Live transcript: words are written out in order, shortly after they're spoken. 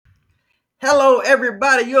Hello,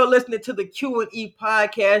 everybody. You're listening to the Q&E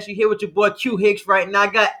podcast. You here with your boy Q Hicks right now. I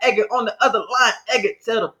got Eggert on the other line. Eggert,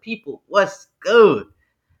 tell the people what's good.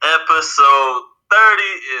 Episode 30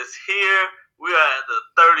 is here. We are at the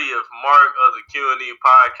 30th mark of the Q&E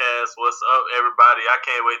podcast. What's up, everybody? I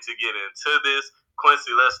can't wait to get into this.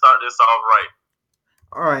 Quincy, let's start this off right.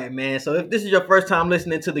 All right, man. So if this is your first time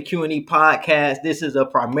listening to the Q&E podcast, this is a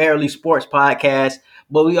primarily sports podcast,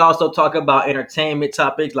 but we also talk about entertainment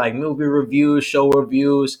topics like movie reviews, show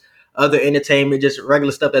reviews, other entertainment, just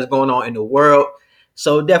regular stuff that's going on in the world.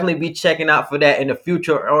 So definitely be checking out for that in the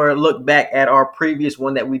future, or look back at our previous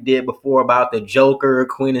one that we did before about the Joker,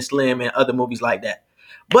 Queen and Slim, and other movies like that.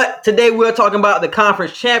 But today we're talking about the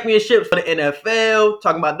conference championships for the NFL,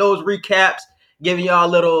 talking about those recaps, giving y'all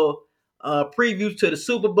a little previews to the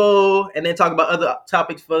Super Bowl, and then talk about other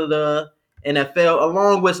topics for the NFL,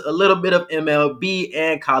 along with a little bit of MLB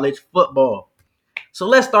and college football. So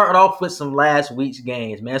let's start off with some last week's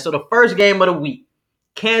games, man. So the first game of the week,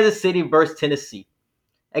 Kansas City versus Tennessee.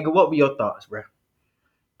 Edgar, what were your thoughts, bro?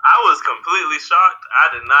 I was completely shocked. I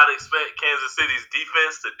did not expect Kansas City's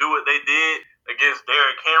defense to do what they did against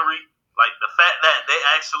Derrick Henry. Like, the fact that they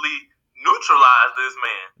actually neutralized this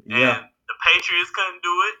man. Yeah. And the Patriots couldn't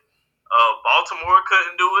do it. Baltimore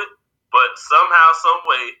couldn't do it. But somehow, some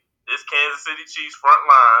way, this Kansas City Chiefs front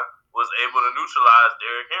line was able to neutralize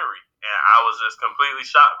Derrick Henry. And I was just completely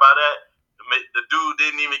shocked by that. The dude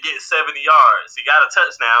didn't even get 70 yards. He got a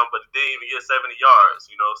touchdown, but he didn't even get 70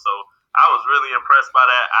 yards, So I was really impressed by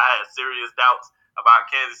that. I had serious doubts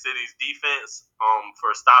about Kansas City's defense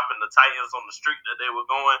for stopping the Titans on the streak that they were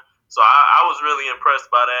going. So I was really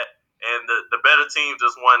impressed by that. And the better team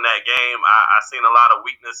just won that game. I seen a lot of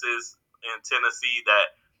weaknesses in Tennessee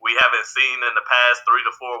that we haven't seen in the past 3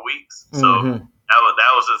 to 4 weeks. So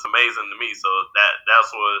that was just amazing to me. So that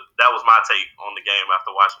was my take on the game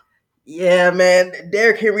after watching. Yeah, man,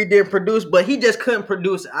 Derrick Henry did produce, but he just couldn't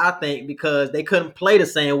produce, I think, because they couldn't play the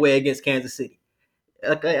same way against Kansas City.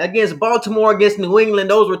 Against Baltimore, against New England,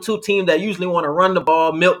 those were two teams that usually want to run the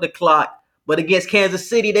ball, milk the clock. But against Kansas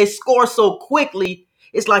City, they score so quickly,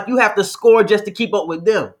 it's like you have to score just to keep up with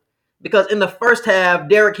them. Because in the first half,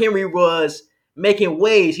 Derrick Henry was making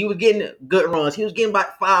waves. He was getting good runs. He was getting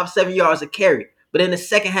about 5-7 yards a carry. But in the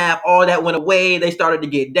second half, all that went away. They started to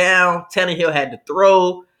get down. Tannehill had to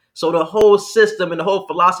throw. So the whole system and the whole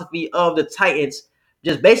philosophy of the Titans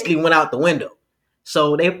just basically went out the window.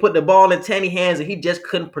 So they put the ball in Tanny's hands, and he just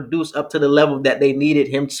couldn't produce up to the level that they needed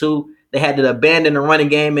him to. They had to abandon the running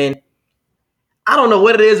game, and I don't know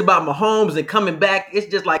what it is about Mahomes and coming back. It's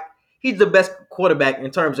just like he's the best quarterback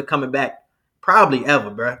in terms of coming back probably ever,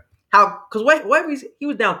 bro. Because he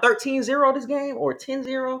was down 13-0 this game or 10-0?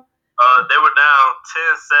 They were down 10-7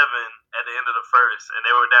 at the end of the first, and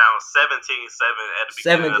they were down 17-7 at the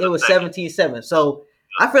beginning of the second. It was 17-7. So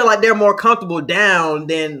I feel like they're more comfortable down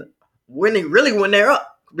than when they're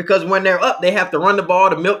up. Because when they're up, they have to run the ball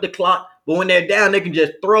to milk the clock. But when they're down, they can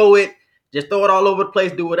just throw it all over the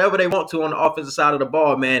place, do whatever they want to on the offensive side of the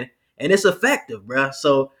ball, man. And it's effective, bro.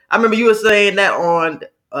 So I remember you were saying that on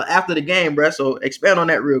after the game, bro. So expand on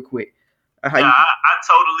that real quick. I totally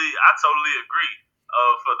agree.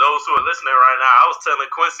 For those who are listening right now, I was telling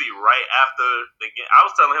Quincy right after the game. I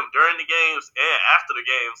was telling him during the games and after the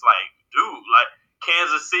games, like, dude, like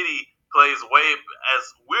Kansas City plays as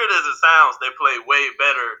weird as it sounds, they play way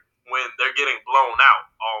better when they're getting blown out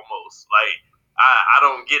almost. Like, I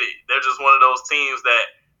don't get it. They're just one of those teams that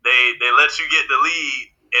they let you get the lead,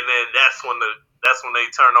 and then that's when they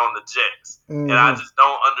turn on the Jets. And I just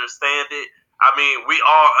don't understand it. I mean, we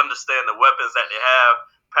all understand the weapons that they have.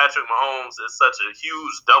 Patrick Mahomes is such a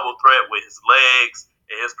huge double threat with his legs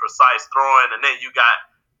and his precise throwing, and then you got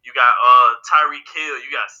Tyreek Hill, you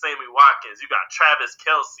got Sammy Watkins, you got Travis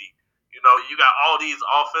Kelce. You got all these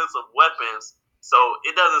offensive weapons, so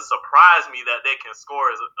it doesn't surprise me that they can score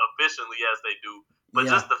as efficiently as they do. But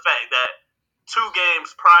just the fact that 2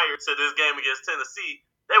 games prior to this game against Tennessee,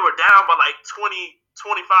 they were down by like 20,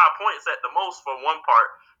 25 points at the most for one part,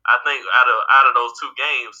 I think, out of those 2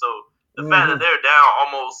 games. So the fact that they're down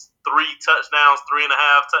almost 3 touchdowns, 3.5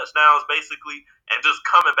 touchdowns, basically, and just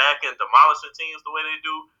coming back and demolishing teams the way they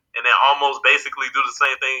do, and then almost basically do the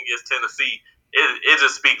same thing against Tennessee, it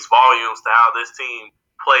just speaks volumes to how this team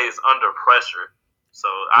plays under pressure. So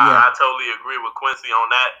I totally agree with Quincy on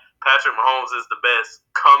that. Patrick Mahomes is the best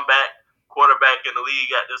comeback quarterback in the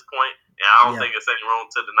league at this point, and I don't think it's any room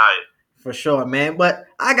to deny it. For sure, man. But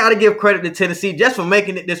I got to give credit to Tennessee just for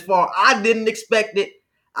making it this far. I didn't expect it.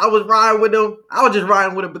 I was riding with them. I was just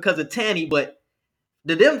riding with them because of Tanny, but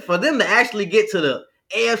for them to actually get to the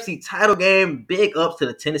AFC title game, big ups to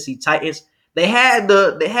the Tennessee Titans. They had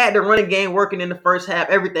the running game working in the first half.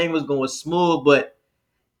 Everything was going smooth, but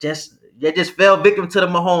they just fell victim to the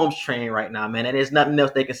Mahomes train right now, man. And there's nothing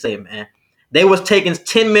else they can say, man. They was taking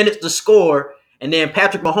 10 minutes to score, and then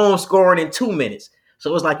Patrick Mahomes scoring in 2 minutes.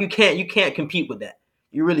 So it's like you can't compete with that.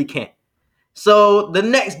 You really can't. So the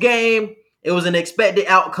next game, it was an expected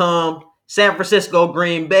outcome. San Francisco,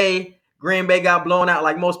 Green Bay. Green Bay got blown out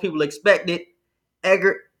like most people expected.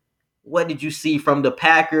 Eggert, what did you see from the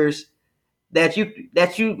Packers that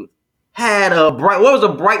you had a bright? What was a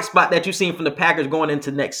bright spot that you seen from the Packers going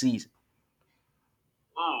into next season?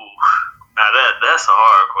 Ooh, now that's a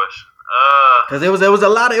hard question. Because there was a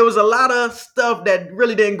lot of stuff that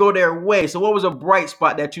really didn't go their way. So what was a bright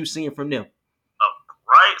spot that you seen from them? A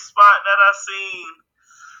bright spot that I seen.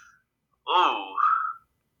 Ooh.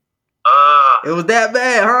 It was that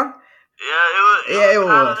bad, huh? Yeah, it was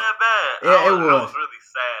kind of that bad. Yeah, I was really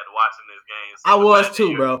sad watching this game. So I was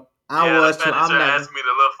too, bro. I was too. I'm not asking me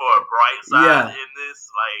to look for a bright side in this.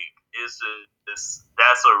 Like, it's just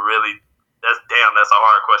that's a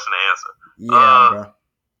hard question to answer. Yeah, bro.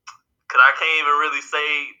 Cause I can't even really say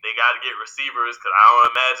they got to get receivers. Cause I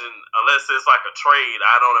don't imagine, unless it's like a trade,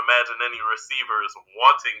 I don't imagine any receivers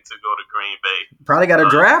wanting to go to Green Bay. Probably got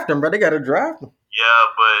to draft them, bro. They got to draft them. Yeah,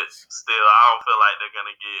 but still, I don't feel like they're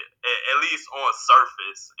gonna get, at least on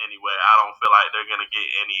surface anyway. I don't feel like they're gonna get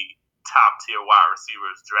any top tier wide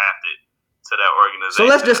receivers drafted to that organization.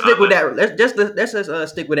 So let's just stick with that. Let's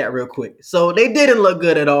just stick with that real quick. So they didn't look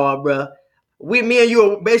good at all, bro. Me and you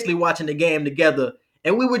were basically watching the game together.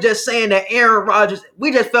 And we were just saying that Aaron Rodgers,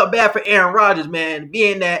 we just felt bad for Aaron Rodgers, man,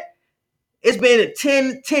 being that it's been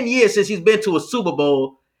 10 years since he's been to a Super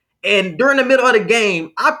Bowl. And during the middle of the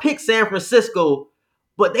game, I picked San Francisco,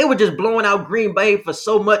 but they were just blowing out Green Bay for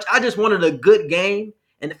so much. I just wanted a good game.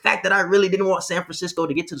 And the fact that I really didn't want San Francisco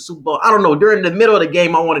to get to the Super Bowl, I don't know. During the middle of the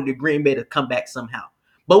game, I wanted the Green Bay to come back somehow.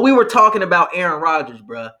 But we were talking about Aaron Rodgers,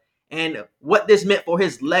 bro, and what this meant for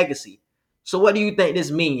his legacy. So what do you think this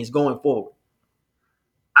means going forward?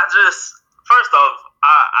 First off,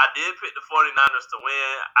 I did pick the 49ers to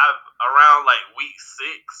win. Around like week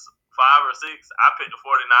 5 or 6, I picked the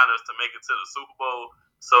 49ers to make it to the Super Bowl.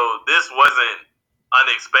 So this wasn't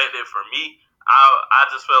unexpected for me. I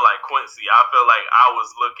just feel like Quincy. I feel like I was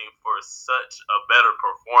looking for such a better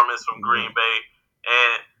performance from Green Bay.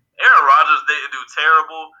 And Aaron Rodgers didn't do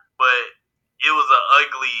terrible, but it was an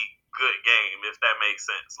ugly good game, if that makes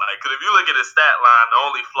sense. Like, because if you look at his stat line, the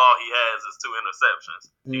only flaw he has is 2 interceptions.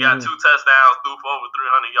 He got 2 touchdowns, threw for over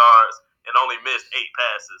 300 yards, and only missed 8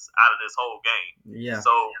 passes out of this whole game. Yeah.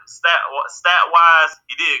 So stat wise,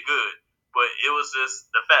 he did good, but it was just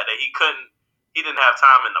the fact that he didn't have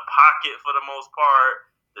time in the pocket for the most part.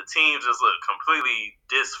 The team just looked completely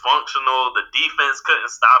dysfunctional. The defense couldn't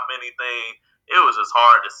stop anything. It was just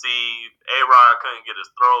hard to see. A-Rod couldn't get his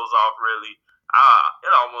throws off really.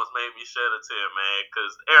 It almost made me shed a tear, man,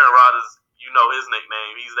 because Aaron Rodgers, you know his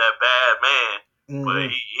nickname. He's that bad man, but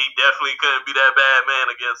he definitely couldn't be that bad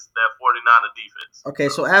man against that 49er defense. Okay,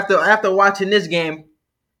 so after watching this game,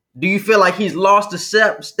 do you feel like he's lost a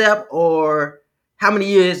step, or how many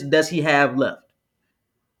years does he have left?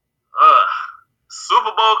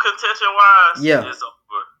 Super Bowl contention wise, yeah, it's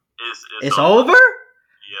over. It's over?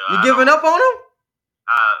 Yeah, you giving up on him?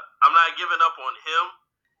 I'm not giving up on him,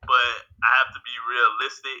 but I have to be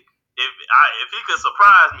realistic. If he could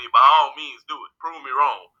surprise me, by all means, do it. Prove me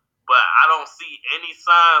wrong. But I don't see any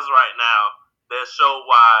signs right now that show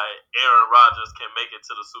why Aaron Rodgers can make it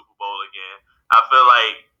to the Super Bowl again. I feel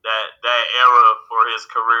like that era for his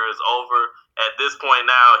career is over. At this point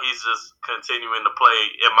now, he's just continuing to play.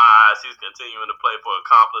 In my eyes, he's continuing to play for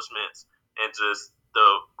accomplishments and just the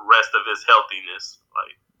rest of his healthiness.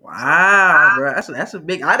 Like, wow, bro, that's a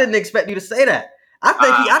big. I didn't expect you to say that.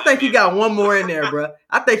 I think he got one more in there, bro.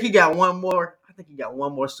 I think he got one more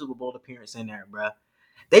Super Bowl appearance in there, bro.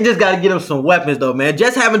 They just got to get him some weapons, though, man.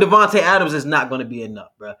 Just having Davante Adams is not going to be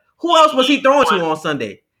enough, bro. Who else was he throwing to on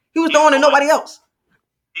Sunday? He was throwing to nobody else.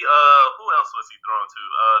 Who else was he throwing to?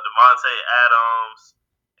 Davante Adams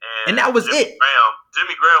and that was Jimmy Graham.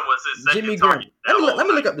 Jimmy Graham was his second target. Let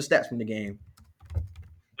me look up the stats from the game.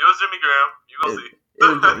 It was Jimmy Graham. You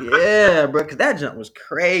gonna see? Yeah, bro, because that jump was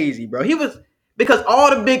crazy, bro. Because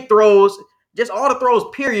all the big throws, just all the throws,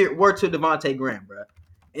 period, were to Devontae Graham, bro.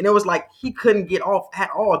 And it was like he couldn't get off at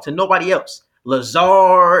all to nobody else.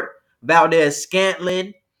 Lazard, Valdez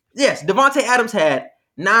Scantling. Yes, Davante Adams had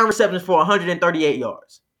 9 receptions for 138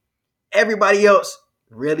 yards. Everybody else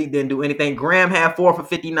really didn't do anything. Graham had 4 for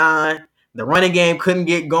 59. The running game couldn't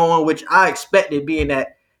get going, which I expected, being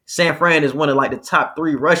that San Fran is one of like the top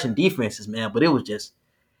 3 rushing defenses, man. But it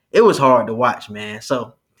was hard to watch, man.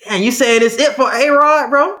 So And you saying it's it for A-Rod,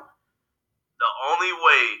 bro? The only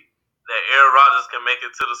way that Aaron Rodgers can make it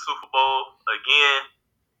to the Super Bowl again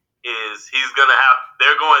is they're going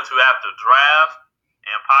to have to draft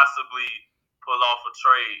and possibly pull off a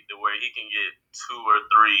trade to where he can get 2 or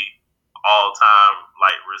 3 all-time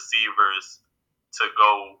like receivers to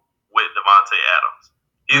go with Devontae Adams.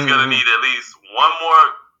 He's gonna need at least one more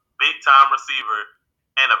big-time receiver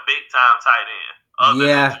and a big-time tight end. Other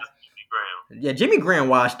than just Jimmy Graham. Yeah, Jimmy Graham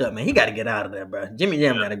washed up, man. He got to get out of there, bro. Jimmy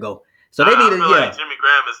Graham got to go. So I feel like Jimmy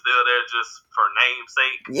Graham is still there just for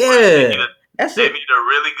namesake. Yeah, they need a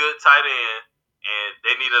really good tight end, and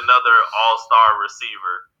they need another all-star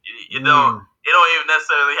receiver. It don't even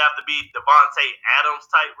necessarily have to be Devontae Adams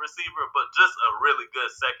type receiver, but just a really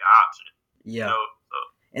good second option. Yeah.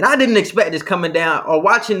 And I didn't expect this coming down or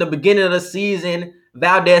watching the beginning of the season.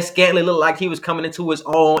 Valdes-Scantling looked like he was coming into his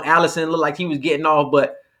own. Allison looked like he was getting off,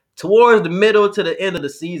 but towards the middle to the end of the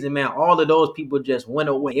season, man, all of those people just went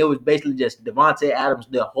away. It was basically just Devontae Adams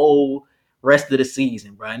the whole rest of the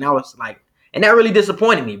season, bro. And I was like, and that really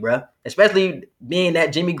disappointed me, bro. Especially being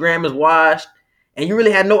that Jimmy Graham is washed, and you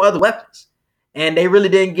really had no other weapons. And they really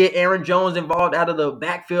didn't get Aaron Jones involved out of the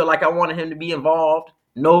backfield like I wanted him to be involved.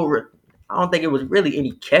 I don't think it was really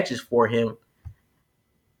any catches for him.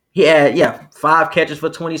 He had, 5 catches for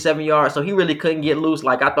 27 yards, so he really couldn't get loose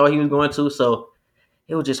like I thought he was going to. So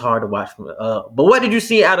it was just hard to watch. But what did you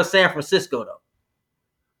see out of San Francisco, though?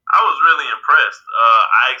 I was really impressed.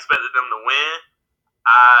 I expected them to win.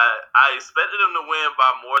 I expected them to win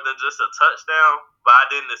by more than just a touchdown, but I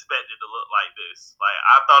didn't expect it to look like this. Like,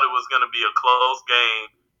 I thought it was going to be a close game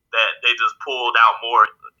that they just pulled out more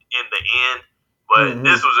in the end. But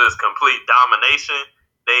this was just complete domination.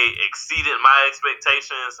 They exceeded my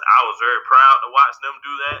expectations. I was very proud to watch them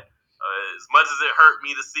do that. As much as it hurt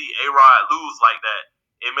me to see A-Rod lose like that,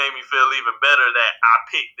 it made me feel even better that I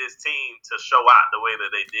picked this team to show out the way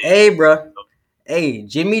that they did. Hey, bro. Hey,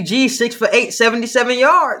 Jimmy G, 6 for 8, 77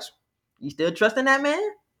 yards. You still trusting that man?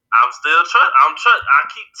 I'm still trusting. I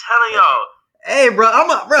keep telling y'all. Hey, bro,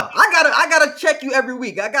 I gotta check you every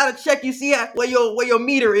week. I gotta check you, see where your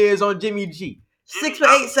meter is on Jimmy G. 6 for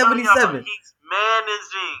 8, 77. He's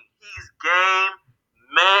managing. He's game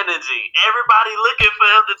managing. Everybody looking for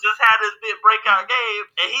him to just have this big breakout game,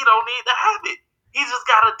 and he don't need to have it. He just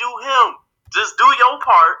gotta do him. Just do your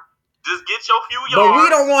part. Just get your few yards. But we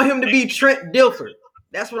don't want him to be Trent Dilfer.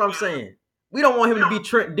 That's what I'm saying. We don't want him to be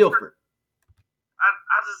Trent Dilfer.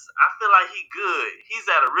 I feel like he good. He's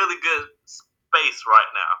at a really good space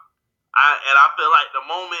right now. I feel like the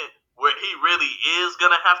moment where he really is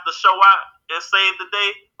gonna have to show out and save the day,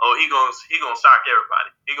 he gonna shock everybody.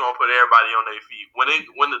 He gonna put everybody on their feet.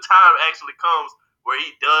 When the time actually comes where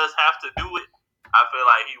he does have to do it, I feel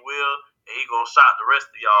like he will, and he gonna shock the rest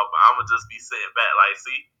of y'all. But I'm gonna just be sitting back like,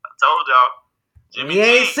 see, I told y'all. We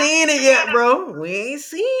ain't seen it yet, bro. We ain't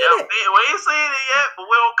seen it. We ain't seen it yet, but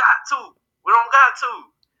we don't got to. We don't got to.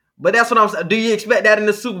 But that's what I'm saying. Do you expect that in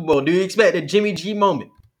the Super Bowl? Do you expect the Jimmy G moment?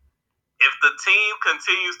 If the team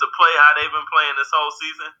continues to play how they've been playing this whole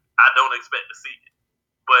season, I don't expect to see it.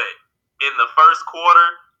 But in the first quarter,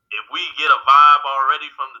 if we get a vibe already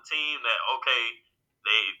from the team that, okay,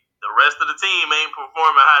 the rest of the team ain't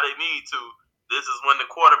performing how they need to, this is when the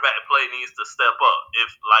quarterback play needs to step up. If,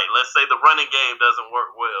 like, let's say the running game doesn't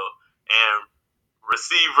work well and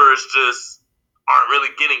receivers just aren't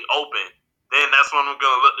really getting open, then that's when I'm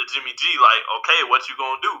going to look to Jimmy G like, okay, what you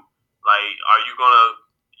going to do? Like, are you going to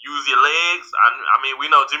use your legs? I mean,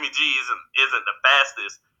 we know Jimmy G isn't the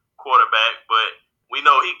fastest quarterback, but we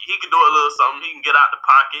know he can do a little something. He can get out the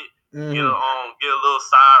pocket, get a little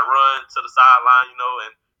side run to the sideline,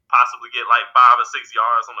 and possibly get like 5 or 6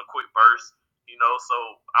 yards on a quick burst, So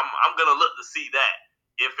I'm gonna look to see that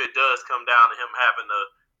if it does come down to him having to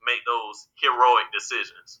make those heroic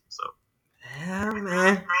decisions. So. Yeah,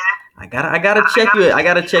 man. I gotta check you. I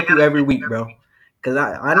gotta check you every week, bro. Cause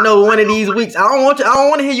I know one of these weeks I don't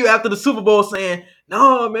want to hear you after the Super Bowl saying,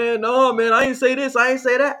 no man, I ain't say this, I ain't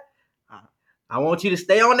say that. I want you to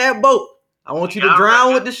stay on that boat. I want you to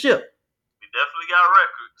drown with the ship. We definitely got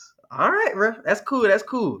records. All right, bro. That's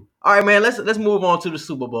cool. All right, man. Let's move on to the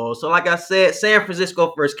Super Bowl. So, like I said, San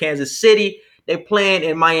Francisco versus Kansas City. They playing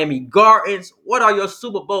in Miami Gardens. What are your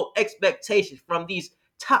Super Bowl expectations from these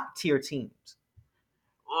top tier teams?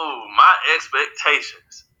 Ooh, my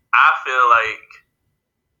expectations. I feel like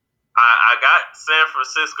I got San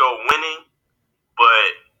Francisco winning,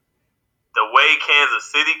 but the way Kansas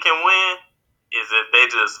City can win is if they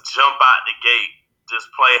just jump out the gate, just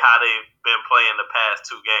play how they've been playing the past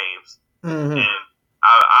 2 games. And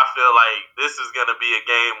I feel like this is going to be a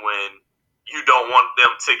game when you don't want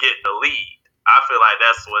them to get the lead. I feel like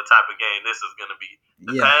that's what type of game this is going to be.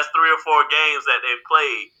 The past 3 or 4 games that they've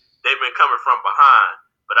played, they've been coming from behind.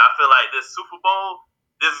 But I feel like this Super Bowl,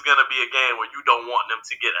 this is going to be a game where you don't want them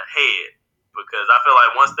to get ahead. Because I feel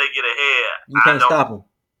like once they get ahead, you can't stop them.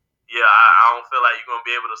 Yeah, I don't feel like you're going to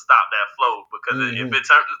be able to stop that flow. Because if it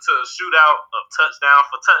turns into a shootout of touchdown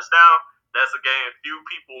for touchdown, that's a game few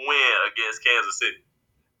people win against Kansas City.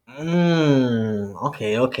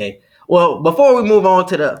 Okay. Well, before we move on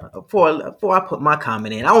to before I put my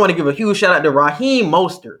comment in, I want to give a huge shout out to Raheem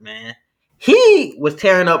Mostert, man. He was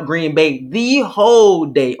tearing up Green Bay the whole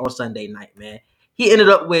day on Sunday night, man. He ended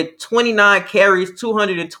up with 29 carries,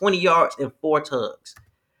 220 yards, and 4 tugs.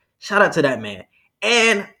 Shout out to that man.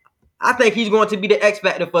 And I think he's going to be the X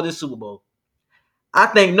factor for the Super Bowl. I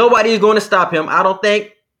think nobody is going to stop him. I don't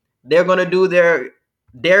think they're going to do their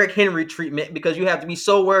Derrick Henry treatment because you have to be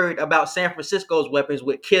so worried about San Francisco's weapons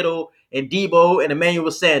with Kittle and Debo and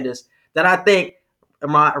Emmanuel Sanders that I think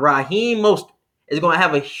Raheem Mostert is going to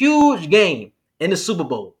have a huge game in the Super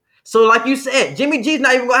Bowl. So like you said, Jimmy G's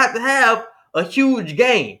not even going to have a huge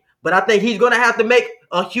game, but I think he's going to have to make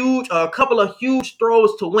a couple of huge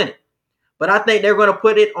throws to win it. But I think they're going to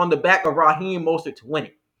put it on the back of Raheem Mostert to win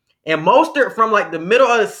it. And Mostert from like the middle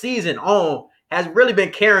of the season on has really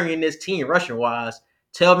been carrying this team rushing wise.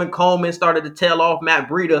 Telvin Coleman started to tail off Matt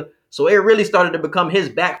Breida. So it really started to become his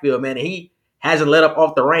backfield, man. And he hasn't let up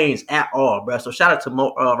off the reins at all, bro. So shout out to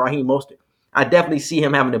Raheem Mostert. I definitely see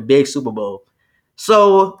him having a big Super Bowl.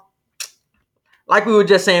 So, like we were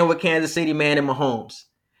just saying with Kansas City, man, and Mahomes.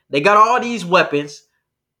 They got all these weapons,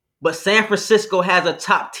 but San Francisco has a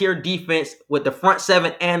top-tier defense with the front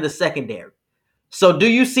seven and the secondary. So do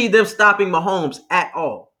you see them stopping Mahomes at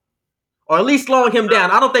all? Or at least slowing him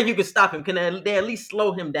down? I don't think you can stop him. Can they at least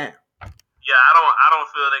slow him down? Yeah, I don't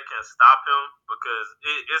feel they can stop him because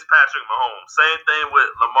it's Patrick Mahomes. Same thing with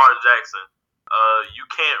Lamar Jackson. You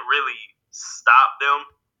can't really stop them.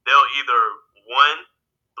 They'll either, one,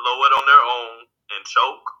 blow it on their own and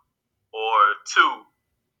choke, or two,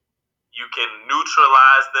 you can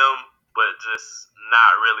neutralize them but just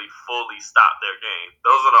not really fully stop their game.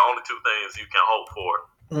 Those are the only two things you can hope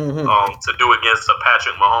for to do against a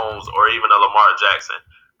Patrick Mahomes or even a Lamar Jackson.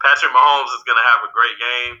 Patrick Mahomes is going to have a great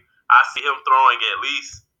game. I see him throwing at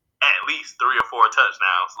least 3 or 4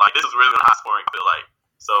 touchdowns. Like, this is really high scoring, I feel like.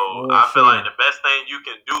 So I feel like the best thing you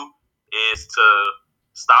can do is to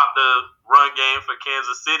stop the run game for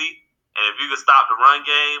Kansas City. And if you can stop the run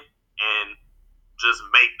game and just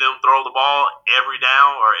make them throw the ball every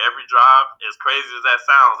down or every drive, as crazy as that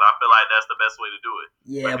sounds, I feel like that's the best way to do it.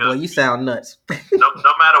 Yeah, because boy, you sound nuts.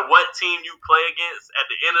 no matter what team you play against, at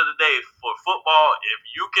the end of the day, for football, if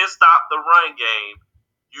you can stop the run game,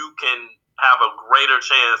 you can have a greater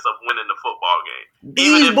chance of winning the football game.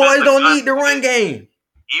 These boys don't need the run game.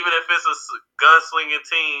 Even if it's a gunslinging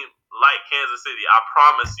team like Kansas City, I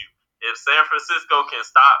promise you, if San Francisco can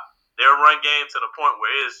stop their run game to the point where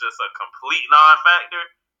it's just a complete non-factor,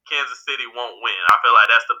 Kansas City won't win. I feel like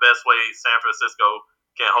that's the best way San Francisco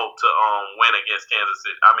can hope to win against Kansas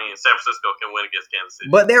City. I mean, San Francisco can win against Kansas City.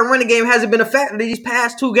 But their running game hasn't been a factor these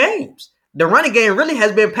past 2 games. The running game really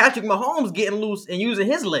has been Patrick Mahomes getting loose and using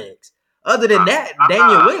his legs. Other than that,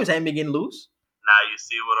 Damian Williams ain't been getting loose. Now you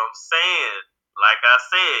see what I'm saying. Like I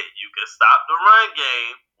said, you can stop the run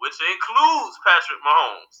game, which includes Patrick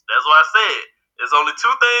Mahomes. That's what I said. There's only 2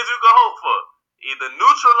 things you can hope for. Either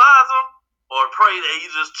neutralize him or pray that he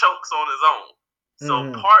just chokes on his own. So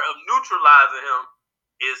part of neutralizing him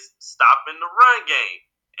is stopping the run game.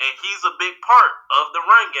 And he's a big part of the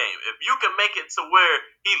run game. If you can make it to where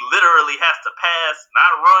he literally has to pass,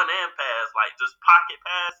 not run and pass, like just pocket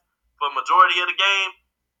pass for the majority of the game,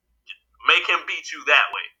 make him beat you that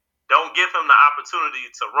way. Don't give him the opportunity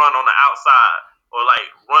to run on the outside or like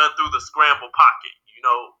run through the scramble pocket. You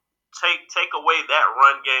know, take away that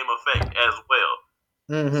run game effect as well.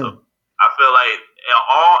 So I feel like in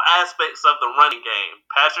all aspects of the running game,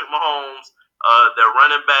 Patrick Mahomes, their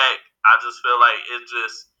running back, I just feel like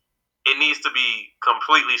it needs to be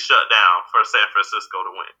completely shut down for San Francisco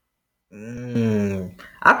to win.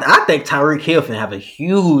 I think Tyreek Hill can have a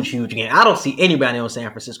huge game. I don't see anybody on San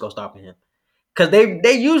Francisco stopping him. Because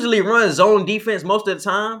they usually run zone defense most of the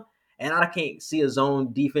time. And I can't see a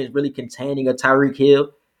zone defense really containing a Tyreek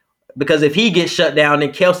Hill. Because if he gets shut down,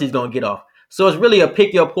 then Kelsey's going to get off. So it's really a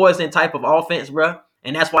pick your poison type of offense, bro.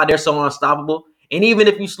 And that's why they're so unstoppable. And even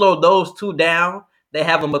if you slow those 2 down, they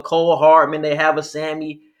have a McCole Hardman, they have a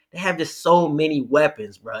Sammy. They have just so many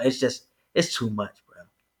weapons, bro. It's too much, bro.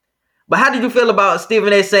 But how did you feel about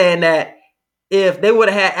Stephen A. saying that if they would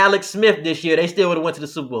have had Alex Smith this year, they still would have went to the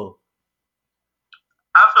Super Bowl?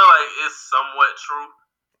 I feel like it's somewhat true.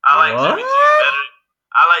 I like What? Jimmy G better.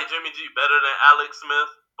 I like Jimmy G better than Alex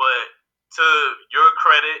Smith, but to your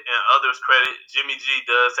credit and others' credit, Jimmy G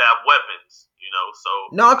does have weapons.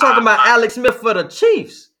 So No, I'm talking about Alex Smith for the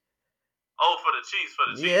Chiefs. Oh, for the Chiefs,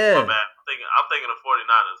 Yeah. My bad. I'm thinking of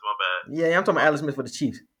 49ers, my bad. Yeah, I'm talking about Alex Smith for the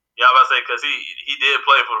Chiefs. Yeah, I was about to say, because he did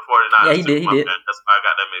play for the 49ers. Yeah, he did. That's why I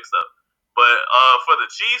got that mixed up. But for the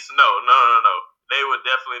Chiefs, no. They would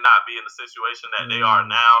definitely not be in the situation that they are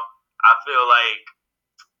now. I feel like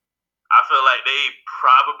they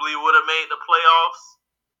probably would have made the playoffs.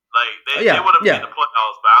 Like they would have made the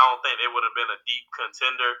playoffs, but I don't think they would have been a deep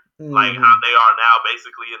contender like how they are now,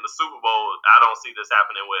 basically in the Super Bowl. I don't see this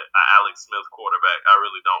happening with an Alex Smith quarterback. I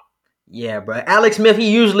really don't. Yeah, bro. Alex Smith,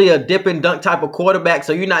 he usually a dip and dunk type of quarterback,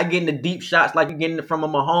 so you're not getting the deep shots like you're getting from a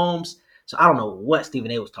Mahomes. So I don't know what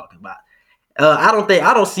Stephen A was talking about. I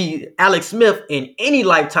don't see Alex Smith in any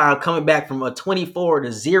lifetime coming back from a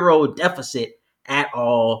 24-0 deficit at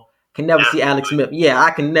all. Can never see Alex Smith. Yeah,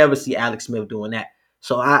 I can never see Alex Smith doing that.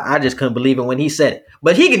 So I just couldn't believe it when he said it.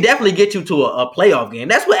 But he can definitely get you to a playoff game.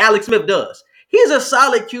 That's what Alex Smith does. He's a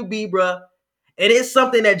solid QB, bro. It is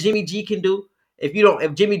something that Jimmy G can do.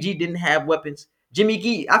 If Jimmy G didn't have weapons, I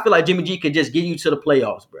feel like Jimmy G could just get you to the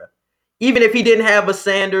playoffs, bro. Even if he didn't have a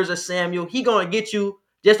Sanders or Samuel, he gonna get you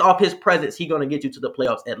just off his presence. He gonna get you to the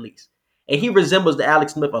playoffs at least. And he resembles the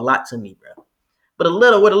Alex Smith a lot to me, bro. But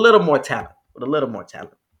with a little more talent.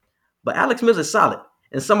 But Alex Smith is solid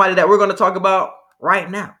and somebody that we're gonna talk about right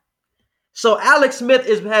now. So Alex Smith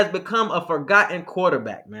has become a forgotten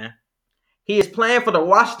quarterback, man. He is playing for the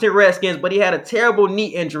Washington Redskins, but he had a terrible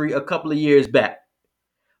knee injury a couple of years back.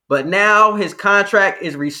 But now his contract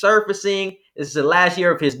is resurfacing. This is the last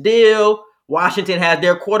year of his deal. Washington has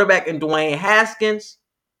their quarterback in Dwayne Haskins.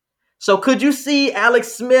 So could you see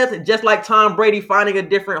Alex Smith, just like Tom Brady, finding a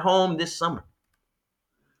different home this summer?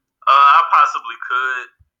 I possibly could.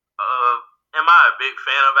 Am I a big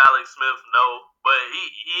fan of Alex Smith? No. But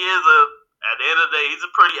he is at the end of the day, he's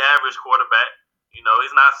a pretty average quarterback. He's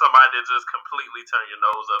not somebody that just completely turn your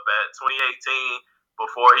nose up at. 2018,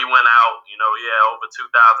 before he went out, he had over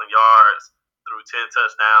 2,000 yards, threw 10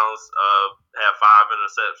 touchdowns, had 5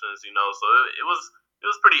 interceptions, so it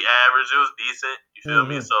was pretty average. It was decent. You feel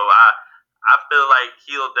me? So I feel like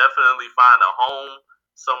he'll definitely find a home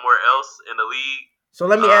somewhere else in the league. So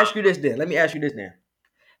let me ask you this then.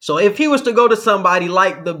 So if he was to go to somebody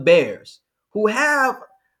like the Bears, who have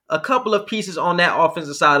a couple of pieces on that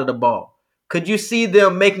offensive side of the ball, could you see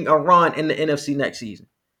them making a run in the NFC next season?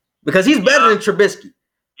 Because he's better than Trubisky.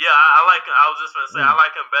 Yeah, I like him. I was just going to say, I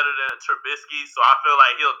like him better than Trubisky, so I feel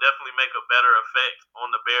like he'll definitely make a better effect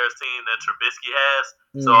on the Bears team than Trubisky has.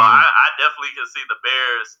 So I definitely can see the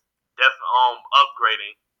Bears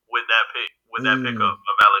upgrading with that pickup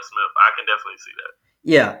of Alex Smith. I can definitely see that.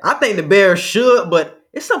 Yeah, I think the Bears should, but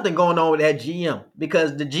it's something going on with that GM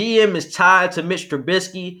because the GM is tied to Mitch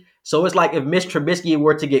Trubisky. So it's like if Mitch Trubisky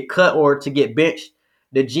were to get cut or to get benched,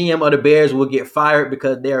 the GM of the Bears will get fired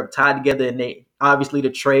because they're tied together, and they obviously the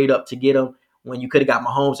trade up to get him when you could have got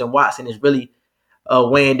Mahomes and Watson is really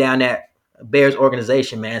weighing down that Bears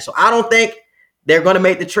organization, man. So I don't think they're going to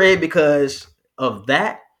make the trade because of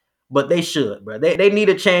that, but they should, bro. They need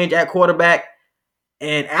a change at quarterback.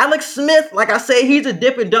 And Alex Smith, like I say, he's a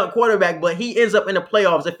dip and dunk quarterback, but he ends up in the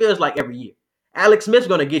playoffs. It feels like every year. Alex Smith's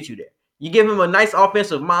going to get you there. You give him a nice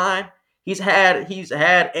offensive mind. He's had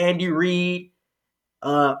Andy Reid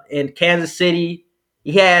in Kansas City.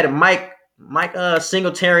 He had Mike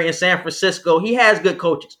Singletary in San Francisco. He has good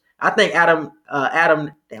coaches. I think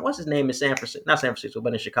what's his name in San Francisco? Not San Francisco,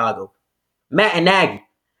 but in Chicago. Matt Nagy.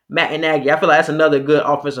 I feel like that's another good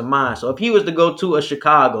offensive mind. So if he was to go to a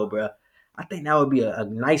Chicago, bro, I think that would be a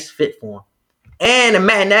nice fit for him. And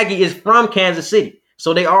Matt Nagy is from Kansas City,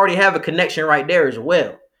 so they already have a connection right there as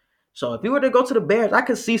well. So if he were to go to the Bears, I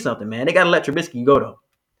could see something, man. They got to let Trubisky go, though.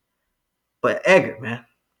 But Edgar, man,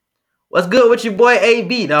 what's good with your boy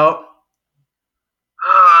AB, dog?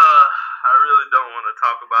 I really don't want to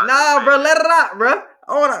talk about this, bro, let it out, bro.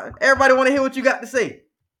 Everybody want to hear what you got to say.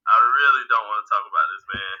 I really don't want to talk about this,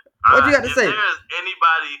 man. What you got to say? If there's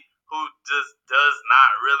anybody who just does not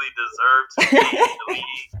really deserve to be in the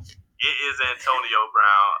league, it is Antonio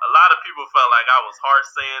Brown. A lot of people felt like I was harsh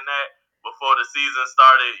saying that before the season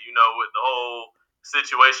started, with the whole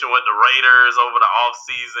situation with the Raiders over the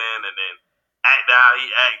offseason, and then acting how he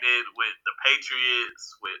acted with the Patriots,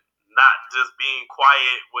 with not just being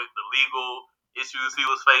quiet with the legal issues he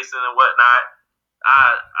was facing and whatnot.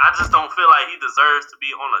 I just don't feel like he deserves to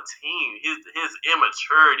be on a team. His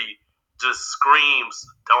immaturity just screams,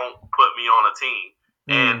 don't put me on a team.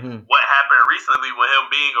 And what happened recently with him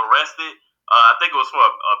being arrested, I think it was for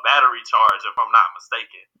a battery charge, if I'm not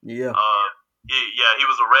mistaken. Yeah. He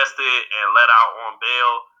was arrested and let out on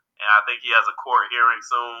bail, and I think he has a court hearing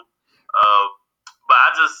soon. But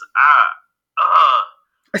I just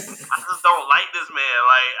don't like this man.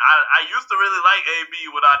 Like I used to really like AB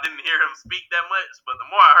when I didn't hear him speak that much, but the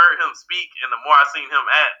more I heard him speak and the more I seen him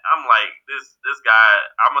act, I'm like, this guy.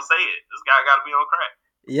 I'm gonna say it. This guy got to be on crack.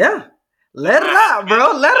 Yeah. Let it out,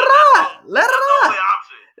 bro. Let it out. Let it out. Only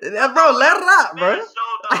option. Bro, let it out, bro.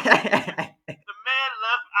 The man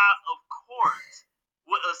left out of court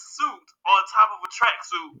with a suit on top of a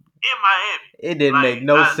tracksuit in Miami. It didn't make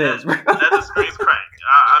no sense, bro. That disgrace crack.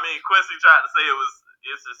 I mean, Quincy tried to say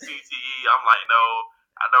it's a CTE. I'm like, no,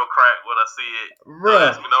 I know crack when I see it. Don't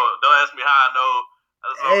ask me how I know. I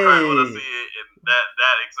just know crack when I see it, and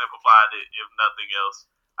that exemplified it, if nothing else.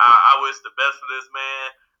 I wish the best for this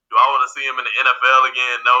man. Do I want to see him in the NFL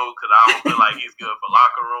again? No, because I don't feel like he's good for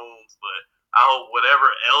locker rooms. But I hope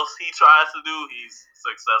whatever else he tries to do, he's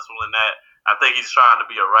successful in that. I think he's trying to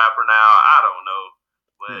be a rapper now. I don't know.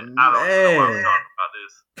 But I don't know why we're talking about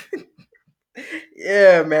this.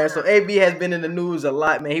 Yeah, man. So AB has been in the news a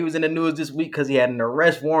lot, man. He was in the news this week because he had an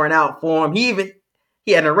arrest warrant out for him. He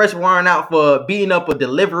had an arrest warrant out for beating up a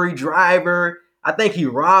delivery driver. I think he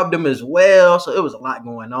robbed him as well. So it was a lot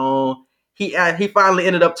going on. He finally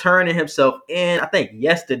ended up turning himself in, I think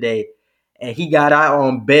yesterday, and he got out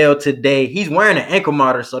on bail today. He's wearing an ankle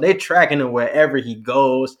monitor, so they're tracking him wherever he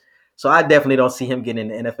goes. So I definitely don't see him getting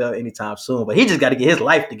in the NFL anytime soon. But he just got to get his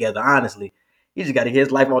life together, honestly. He just got to get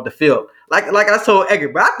his life off the field. Like I told Edgar,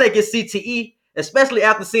 but I think it's CTE, especially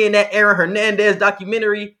after seeing that Aaron Hernandez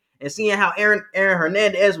documentary and seeing how Aaron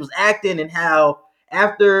Hernandez was acting and how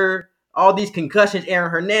after all these concussions Aaron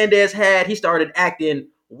Hernandez had, he started acting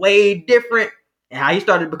way different and how he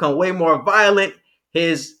started to become way more violent.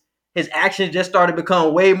 His actions just started to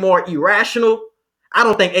become way more irrational. I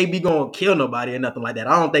don't think AB gonna kill nobody or nothing like that.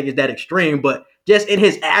 I don't think it's that extreme, but just in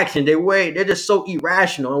his action, they're just so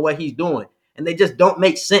irrational in what he's doing, and they just don't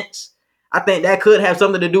make sense. I think that could have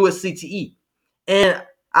something to do with CTE. And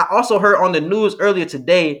I also heard on the news earlier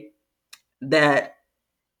today that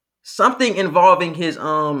something involving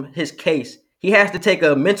his case, he has to take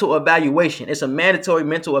a mental evaluation. It's a mandatory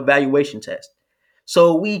mental evaluation test.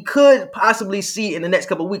 So we could possibly see in the next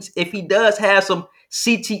couple of weeks if he does have some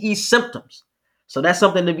CTE symptoms. So that's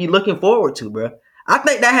something to be looking forward to, bro. I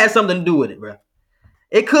think that has something to do with it, bro.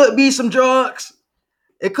 It could be some drugs.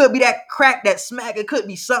 It could be that crack, that smack. It could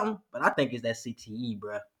be something, but I think it's that CTE,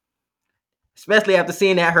 bro. Especially after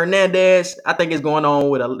seeing that Hernandez, I think it's going on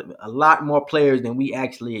with a lot more players than we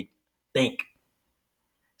actually think.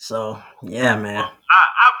 So, yeah, man. Well,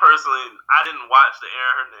 I personally, I didn't watch the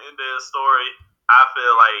Aaron Hernandez story. I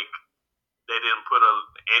feel like they didn't put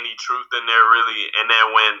any truth in there, really. And then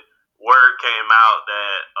when word came out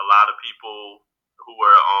that a lot of people who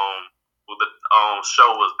were who the show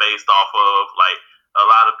was based off of, like a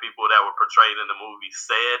lot of people that were portrayed in the movie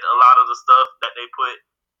said a lot of the stuff that they put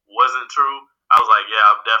wasn't true. I was like, yeah,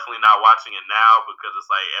 I'm definitely not watching it now because it's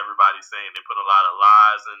like everybody's saying they put a lot of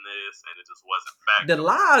lies in this and it just wasn't fact. The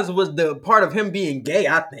lies was the part of him being gay,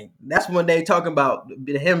 I think. That's when they talking about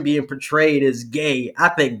him being portrayed as gay. I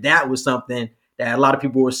think that was something that a lot of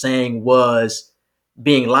people were saying was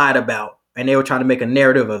being lied about, and they were trying to make a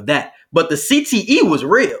narrative of that. But the CTE was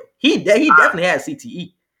real. He definitely had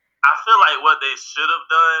CTE. I feel like what they should have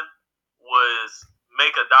done was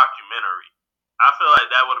make a documentary. I feel like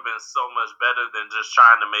that would have been so much better than just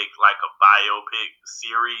trying to make like a biopic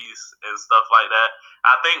series and stuff like that.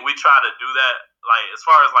 I think we try to do that, like as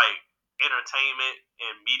far as like entertainment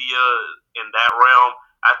and media in that realm.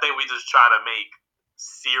 I think we just try to make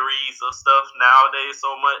series of stuff nowadays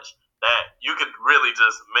so much that you could really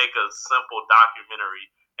just make a simple documentary,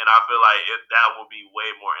 and I feel like that will be way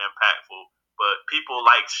more impactful. But people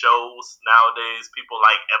like shows nowadays. People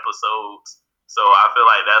like episodes. So I feel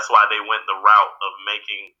like that's why they went the route of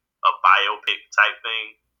making a biopic type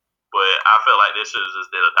thing. But I feel like they should have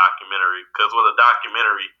just did a documentary. Because with a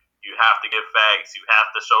documentary, you have to give facts, you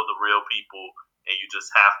have to show the real people, and you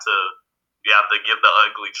have to give the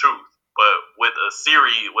ugly truth. But with a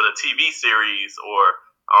series, with a TV series or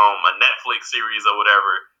a Netflix series or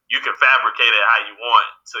whatever, you can fabricate it how you want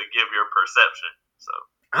to give your perception. So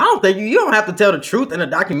I don't think you don't have to tell the truth in a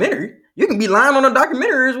documentary. You can be lying on a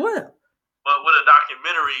documentary as well. But with a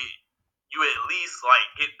documentary, you at least like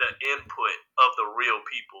get the input of the real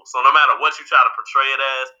people. So no matter what you try to portray it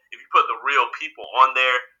as, if you put the real people on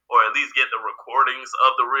there, or at least get the recordings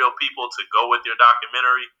of the real people to go with your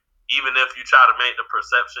documentary, even if you try to make the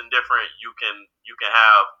perception different, you can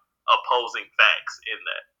have opposing facts in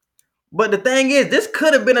that. But the thing is, this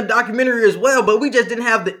could have been a documentary as well, but we just didn't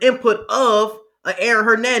have the input of Aaron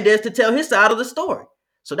Hernandez to tell his side of the story.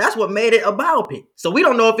 So that's what made it a biopic. So we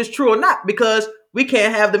don't know if it's true or not because we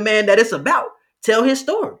can't have the man that it's about tell his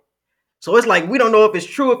story. So it's like we don't know if it's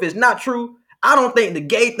true, if it's not true. I don't think the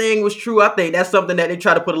gay thing was true. I think that's something that they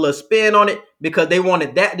try to put a little spin on it because they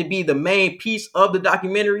wanted that to be the main piece of the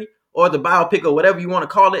documentary or the biopic or whatever you want to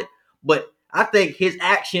call it. But I think his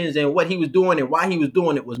actions and what he was doing and why he was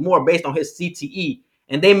doing it was more based on his CTE.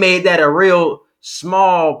 And they made that a real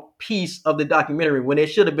small piece of the documentary when it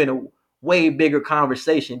should have been a way bigger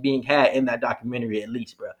conversation being had in that documentary at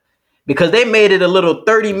least, bro. Because they made it a little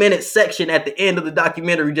 30-minute section at the end of the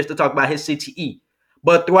documentary just to talk about his CTE.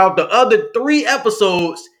 But throughout the other 3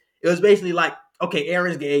 episodes, it was basically like, okay,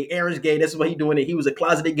 Aaron's gay. This is what he's doing. He was a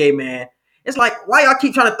closeted gay man. It's like, why y'all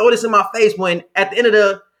keep trying to throw this in my face when at the end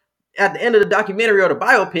of the documentary or the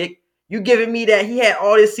biopic, you giving me that he had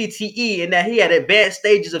all this CTE and that he had advanced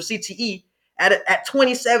stages of CTE at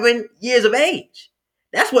 27 years of age.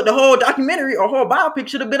 That's what the whole documentary or whole biopic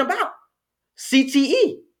should have been about.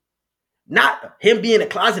 CTE. Not him being a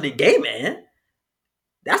closeted gay man.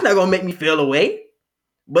 That's not going to make me feel away.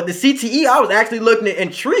 But the CTE, I was actually looking at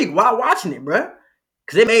intrigued while watching it, bro.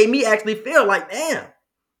 Because it made me actually feel like, damn,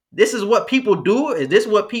 this is what people do? Is this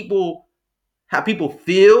what how people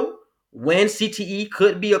feel when CTE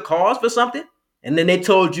could be a cause for something? And then they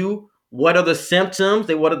told you what are the symptoms,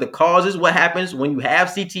 what are the causes, what happens when you have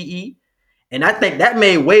CTE. And I think that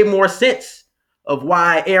made way more sense of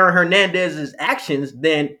why Aaron Hernandez's actions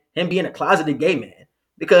than him being a closeted gay man.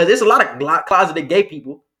 Because there's a lot of closeted gay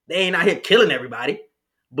people. They ain't out here killing everybody.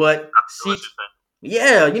 But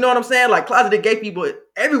yeah, you know what I'm saying? Like closeted gay people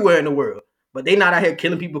everywhere in the world. But they not out here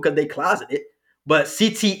killing people because they closeted. But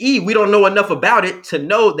CTE, we don't know enough about it to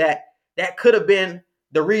know that that could have been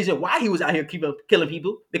the reason why he was out here killing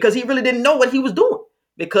people. Because he really didn't know what he was doing.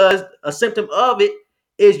 Because a symptom of it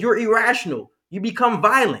is you're irrational. You become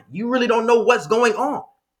violent. You really don't know what's going on.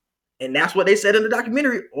 And that's what they said in the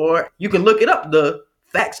documentary. Or you can look it up, the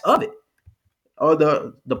facts of it. Or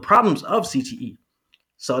the problems of CTE.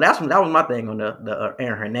 So that was my thing on the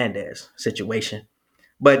Aaron Hernandez situation.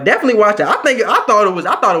 But definitely watch it. I thought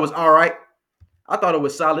it was all right. I thought it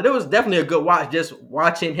was solid. It was definitely a good watch just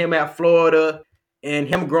watching him at Florida and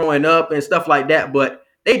him growing up and stuff like that. But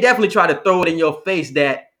they definitely try to throw it in your face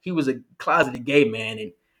that he was a closeted gay man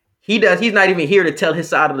and he's not even here to tell his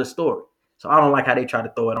side of the story. So I don't like how they try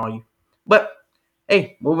to throw it on you. But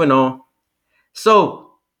hey, moving on.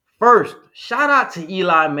 So first, shout out to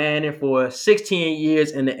Eli Manning for 16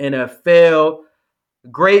 years in the NFL.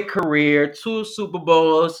 Great career, 2 Super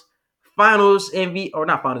Bowls, Finals MVP, or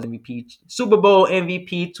not Finals MVP, Super Bowl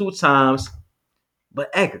MVP 2 times. But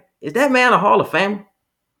Edgar, is that man a Hall of Famer?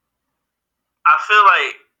 I feel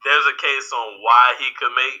like there's a case on why he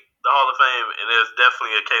could make the Hall of Fame, and there's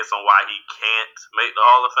definitely a case on why he can't make the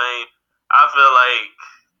Hall of Fame. I feel like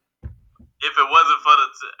if it wasn't for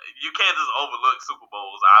you can't just overlook Super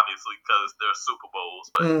Bowls, obviously, because they're Super Bowls.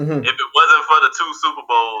 But if it wasn't for the 2 Super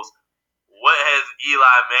Bowls, what has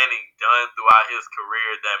Eli Manning done throughout his career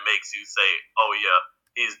that makes you say, oh, yeah,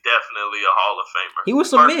 he's definitely a Hall of Famer? He was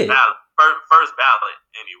some mid. First ballot,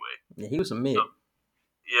 anyway. Yeah, he was some mid. So,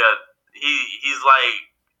 yeah, he's like,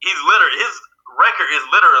 his record is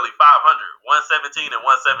literally 500, 117 and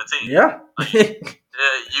 117. Yeah.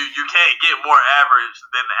 You can't get more average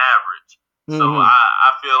than the average. So I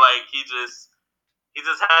feel like he just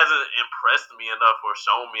hasn't impressed me enough or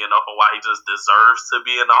shown me enough of why he just deserves to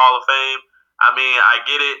be in the Hall of Fame. I mean, I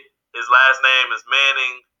get it. His last name is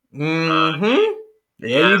Manning.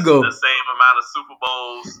 There you go. The same amount of Super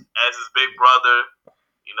Bowls as his big brother.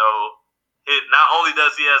 You know, not only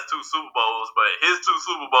does he have 2 Super Bowls, but his 2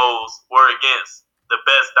 Super Bowls were against the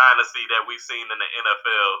best dynasty that we've seen in the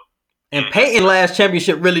NFL. And Peyton's last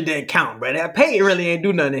championship really didn't count, bro. Peyton really ain't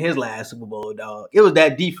do nothing in his last Super Bowl, dog. It was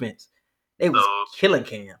that defense. They was killing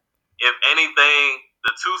Cam. If anything,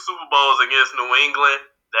 the 2 Super Bowls against New England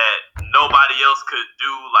that nobody else could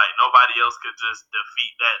do, like nobody else could just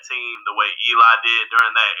defeat that team the way Eli did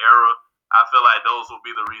during that era, I feel like those will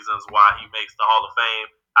be the reasons why he makes the Hall of Fame.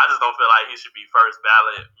 I just don't feel like he should be first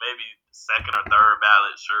ballot, maybe second or third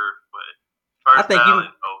ballot, sure, but first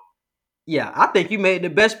ballot, no. Yeah, I think you made the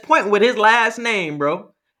best point with his last name,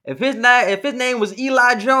 bro. If his name was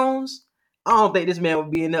Eli Jones, I don't think this man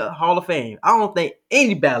would be in the Hall of Fame. I don't think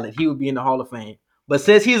any ballot he would be in the Hall of Fame. But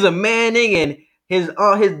since he's a Manning and his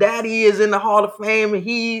daddy is in the Hall of Fame and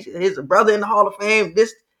he's his brother in the Hall of Fame,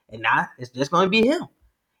 it's just going to be him.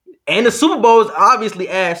 And the Super Bowls obviously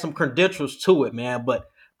add some credentials to it, man. But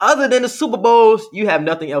other than the Super Bowls, you have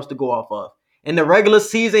nothing else to go off of. In the regular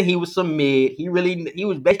season, he was some mid. He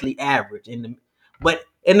was basically average but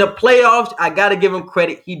in the playoffs, I gotta give him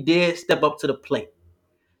credit. He did step up to the plate.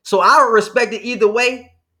 So I would respect it either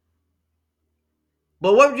way.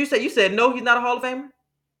 But what would you say? You said no, he's not a Hall of Famer?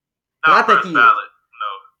 I think he ballot. Is.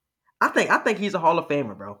 No. I think he's a Hall of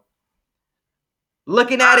Famer, bro.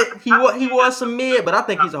 Looking at it, he was some mid, but I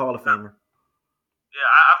think he's a Hall of Famer. Yeah,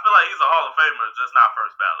 I feel like he's a Hall of Famer, just not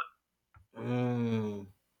first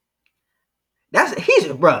He's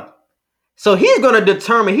ballot. bro. So he's going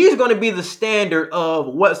to be the standard of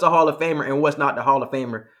what's the Hall of Famer and what's not the Hall of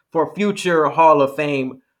Famer for future Hall of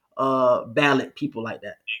Fame ballot people like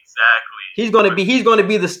that. Exactly. He's going to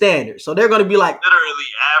be the standard. So they're going to be like literally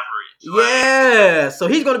average. Yeah. So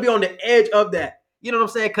he's going to be on the edge of that. You know what I'm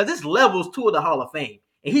saying? Because it's levels 2 of the Hall of Fame.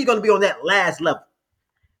 And he's going to be on that last level.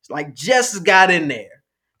 It's like just got in there.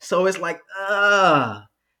 So it's like,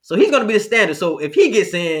 So he's going to be the standard. So if he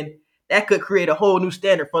gets in, that could create a whole new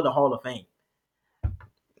standard for the Hall of Fame.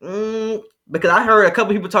 Because I heard a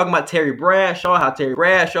couple people talking about Terry Bradshaw, how Terry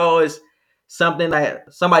Bradshaw is something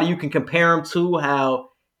that somebody you can compare him to, how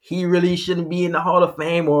he really shouldn't be in the Hall of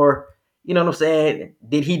Fame, or, you know what I'm saying?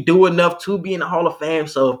 Did he do enough to be in the Hall of Fame?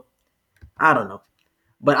 So I don't know.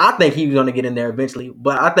 But I think he's going to get in there eventually.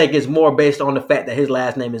 But I think it's more based on the fact that his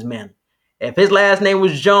last name is Manning. If his last name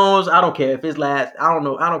was Jones, I don't care. I don't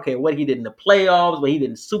know. I don't care what he did in the playoffs, what he did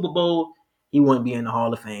in the Super Bowl. He wouldn't be in the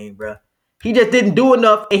Hall of Fame, bro. He just didn't do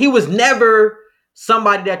enough. And he was never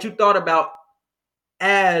somebody that you thought about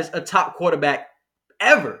as a top quarterback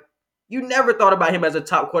ever. You never thought about him as a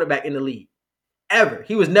top quarterback in the league. Ever.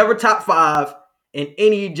 He was never top 5 in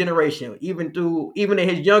any generation. Even in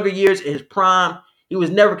his younger years, in his prime, he was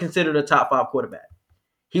never considered a top 5 quarterback.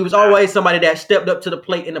 He was always somebody that stepped up to the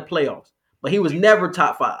plate in the playoffs, but he was never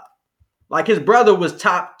top 5. Like his brother was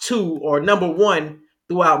top 2 or number 1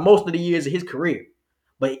 throughout most of the years of his career.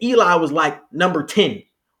 But Eli was like number 10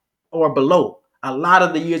 or below a lot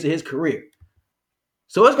of the years of his career.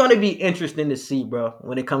 So it's going to be interesting to see, bro,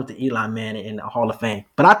 when it comes to Eli Manning in the Hall of Fame.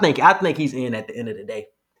 But I think he's in at the end of the day.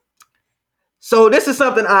 So this is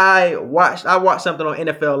something I watched. I watched something on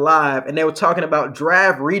NFL Live, and they were talking about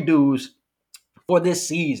draft redos for this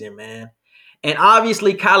season, man. And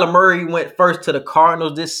obviously, Kyler Murray went first to the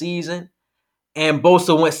Cardinals this season, and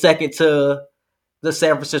Bosa went second to the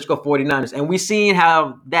San Francisco 49ers. And we've seen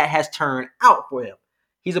how that has turned out for him.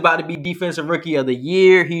 He's about to be Defensive Rookie of the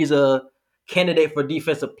Year. He's a candidate for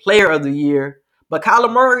Defensive Player of the Year. But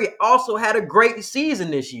Kyler Murray also had a great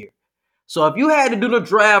season this year. So if you had to do the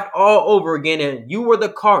draft all over again and you were the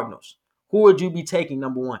Cardinals, who would you be taking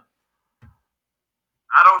number 1? I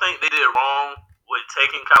don't think they did wrong with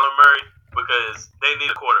taking Kyler Murray because they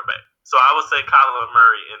need a quarterback. So I would say Kyler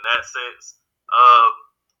Murray in that sense.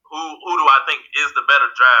 Who do I think is the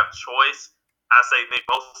better draft choice? I say Nick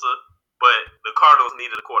Bosa, but the Cardinals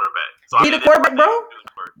needed a quarterback. So need a quarterback, bro?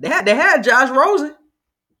 They had Josh Rosen.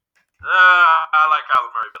 I like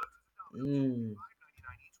Kyler Murray better.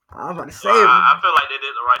 I was about to say I feel like they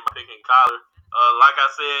did the right picking Kyler. Like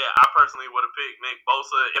I said, I personally would have picked Nick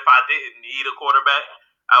Bosa. If I didn't need a quarterback,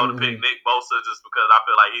 I would have picked Nick Bosa just because I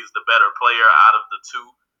feel like he's the better player out of the two.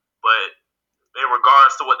 But in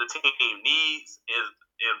regards to what the team needs as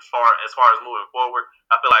far as moving forward,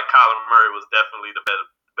 I feel like Kyler Murray was definitely the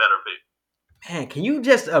better pick. Man, can you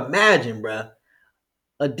just imagine, bro?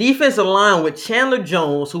 A defensive line with Chandler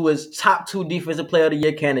Jones, who is top 2 Defensive Player of the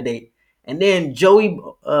Year candidate, and then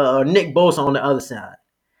Nick Bosa on the other side.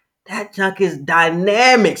 That junk is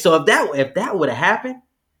dynamic. So if that would have happened,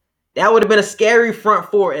 that would have been a scary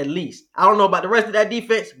front 4 at least. I don't know about the rest of that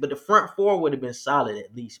defense, but the front 4 would have been solid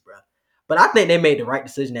at least, bro. But I think they made the right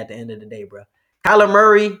decision at the end of the day, bro. Kyler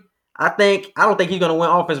Murray, I don't think he's going to win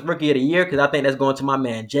Offensive Rookie of the Year because I think that's going to my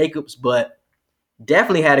man Jacobs, but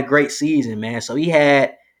definitely had a great season, man. So he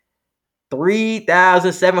had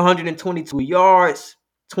 3,722 yards,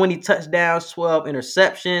 20 touchdowns, 12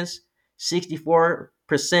 interceptions, 64%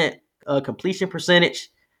 completion percentage.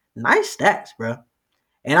 Nice stats, bro.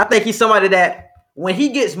 And I think he's somebody that when he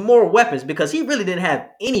gets more weapons, because he really didn't have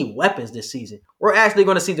any weapons this season, we're actually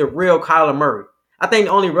going to see the real Kyler Murray. I think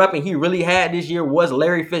the only weapon he really had this year was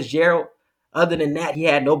Larry Fitzgerald. Other than that, he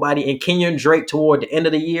had nobody. And Kenyon Drake toward the end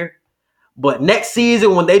of the year. But next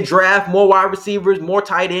season, when they draft more wide receivers, more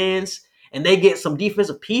tight ends, and they get some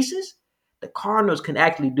defensive pieces, the Cardinals can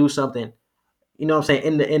actually do something, you know what I'm saying,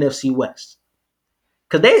 in the NFC West.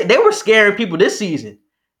 Because they were scaring people this season.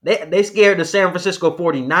 They scared the San Francisco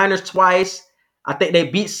 49ers twice. I think they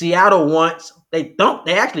beat Seattle once. They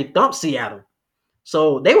actually thumped Seattle.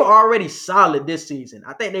 So they were already solid this season.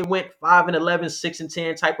 I think they went 5-11,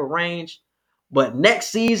 6-10 type of range. But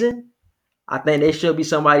next season, I think they should be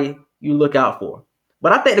somebody you look out for.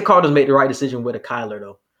 But I think the Cardinals made the right decision with a Kyler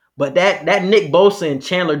though. But that Nick Bosa and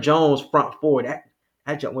Chandler Jones front four, that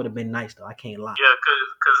jump would have been nice though. I can't lie. Yeah,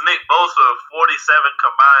 because Nick Bosa, 47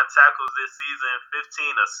 combined tackles this season,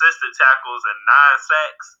 15 assisted tackles, and 9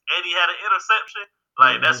 sacks, and he had an interception.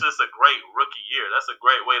 Like, that's just a great rookie year. That's a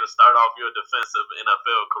great way to start off your defensive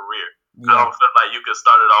NFL career. Yeah. I don't feel like you can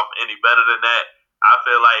start it off any better than that. I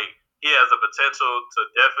feel like he has the potential to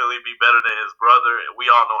definitely be better than his brother, and we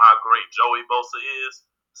all know how great Joey Bosa is.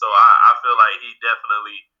 So I feel like he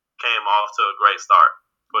definitely came off to a great start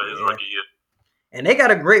for his rookie year. And they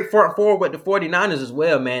got a great front four with the 49ers as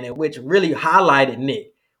well, man, and which really highlighted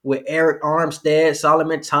Nick with Eric Armstead,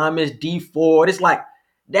 Solomon Thomas, D Ford. It's like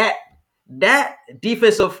that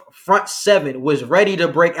defensive front seven was ready to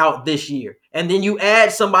break out this year. And then you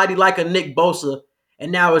add somebody like a Nick Bosa,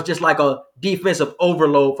 and now it's just like a defensive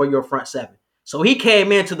overload for your front seven. So he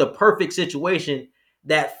came into the perfect situation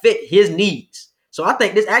that fit his needs. So I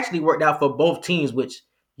think this actually worked out for both teams, which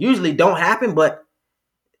usually don't happen, but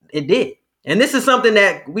it did. And this is something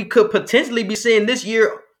that we could potentially be seeing this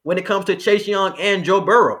year when it comes to Chase Young and Joe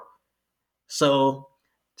Burrow. So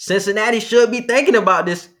Cincinnati should be thinking about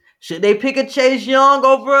this. Should they pick a Chase Young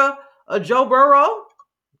over a Joe Burrow?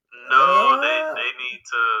 No, they need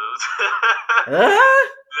to. No,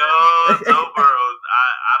 Joe Burrow.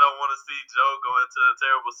 I don't want to see Joe go into a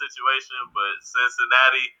terrible situation, but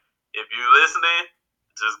Cincinnati, if you listening,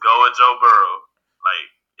 just go with Joe Burrow. Like,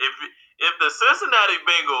 if the Cincinnati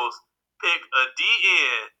Bengals pick a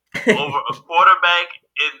DN over a quarterback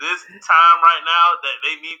in this time right now that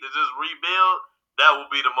they need to just rebuild, that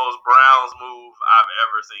would be the most Browns move I've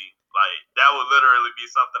ever seen. Like, that would literally be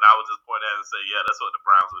something I would just point at and say, yeah, that's what the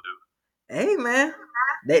Browns would do. Hey, man.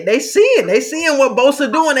 They seeing what Bosa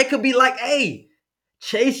doing. They could be like, hey,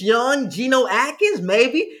 Chase Young, Geno Atkins,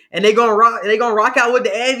 maybe. And they're gonna rock out with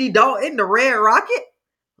the Andy Dalton, the Red Rocket,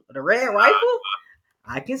 the Red Rifle.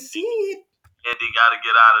 I can see it. Andy got to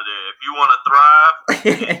get out of there. If you want to thrive,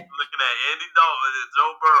 looking at Andy Dalton and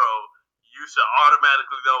Joe Burrow, you should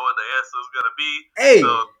automatically know what the answer is going to be. Hey.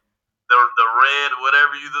 So the red,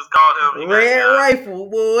 whatever you just called him. Red Rifle,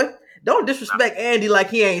 boy. Don't disrespect Andy like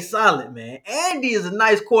he ain't solid, man. Andy is a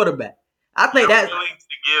nice quarterback. I think that's willing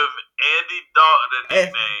to give Andy Dalton a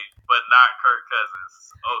nickname, but not Kirk Cousins.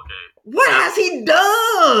 Okay. What has he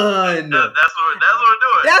done? That's what we're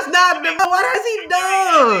doing. That's not. What has he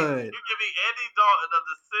done? You give me Andy Dalton of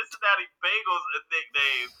the Cincinnati Bengals a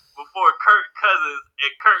nickname before Kirk Cousins,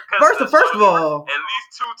 and Kirk Cousins first of all, at least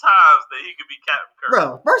 2 times that he could be Captain Kirk.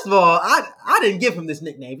 Bro, first of all, I didn't give him this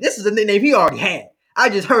nickname. This is a nickname he already had. I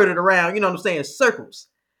just heard it around, you know what I'm saying, circles.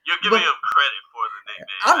 You're giving him credit for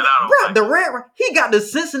the nickname. He got the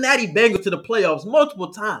Cincinnati Bengals to the playoffs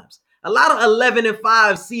multiple times. A lot of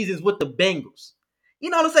 11-5 seasons with the Bengals. You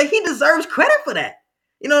know what I'm saying? He deserves credit for that.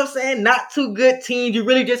 You know what I'm saying? Not two good teams. You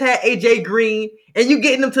really just had AJ Green, and you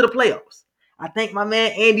getting them to the playoffs. I think my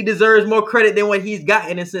man Andy deserves more credit than what he's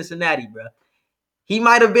gotten in Cincinnati, bro. He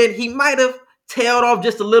might have tailed off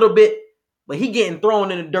just a little bit, but he getting thrown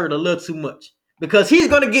in the dirt a little too much because he's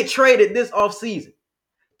going to get traded this offseason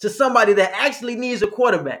to somebody that actually needs a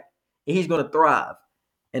quarterback, and he's going to thrive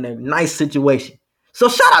in a nice situation. So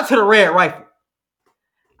shout out to the Red Rifle.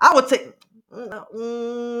 I would take. I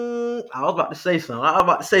was about to say something. I was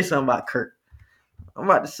about to say something about Kirk. I'm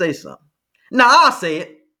about to say something. Nah, I'll say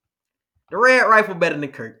it. The Red Rifle better than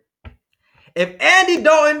Kirk. If Andy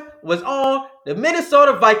Dalton was on the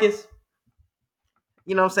Minnesota Vikings,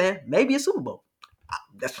 you know what I'm saying? Maybe a Super Bowl.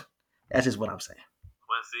 That's just what I'm saying.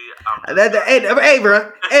 Hey,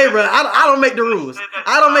 bro. I don't make the rules.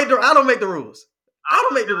 I don't make the rules. I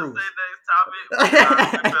don't make the rules. I feel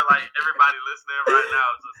like everybody listening right now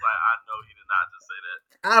is just like, I know he did not just say that.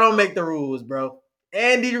 I don't make the rules, bro.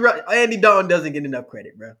 Andy Dalton doesn't get enough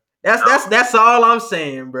credit, bro. That's all I'm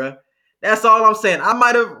saying, bro. That's all I'm saying. I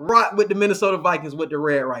might have rocked with the Minnesota Vikings with the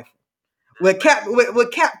Red Rifle. With Cap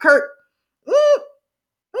Kirk,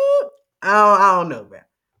 I don't know, man.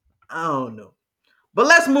 I don't know. But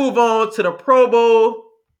let's move on to the Pro Bowl.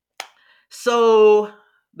 So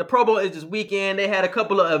the Pro Bowl is this weekend. They had a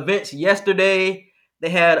couple of events yesterday. They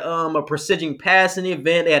had a precision passing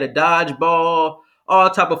event. They had a dodgeball, all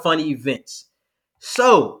type of funny events.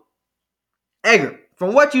 So, Edgar,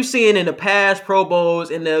 from what you've seen in the past Pro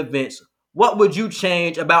Bowls and the events, what would you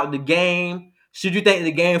change about the game? Should you think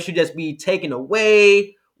the game should just be taken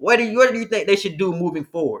away? What do you think they should do moving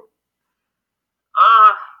forward?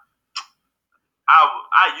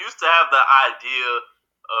 I used to have the idea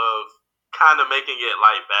of kind of making it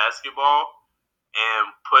like basketball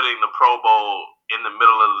and putting the Pro Bowl in the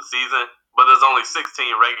middle of the season. but there's only 16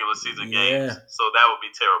 regular season games, so that would be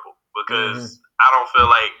terrible because I don't feel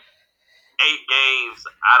like 8 games.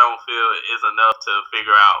 I don't feel is enough to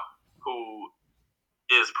figure out who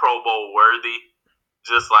is Pro Bowl worthy.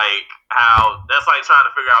 Just like how that's like trying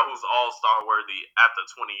to figure out who's All-Star worthy after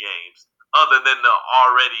 20 games, other than the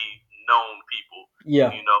already known people. Yeah,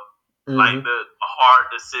 like the hard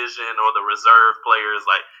decision or the reserve players.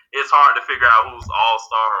 Like it's hard to figure out who's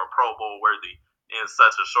All-Star or Pro Bowl worthy in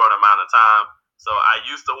such a short amount of time. So I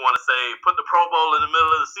used to want to say put the Pro Bowl in the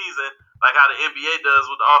middle of the season, like how the NBA does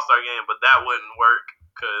with the All-Star game, but that wouldn't work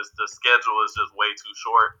because the schedule is just way too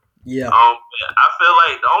short. Yeah. I feel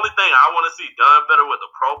like the only thing I want to see done better with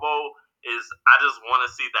the Pro Bowl is I just want to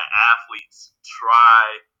see the athletes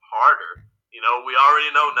try harder. We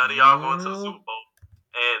already know none of y'all going to the Super Bowl,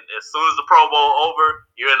 and as soon as the Pro Bowl over,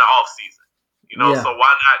 you're in the off season. So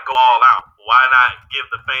why not go all out? Why not give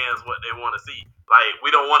the fans what they want to see? Like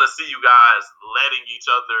we don't want to see you guys letting each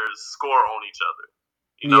other score on each other.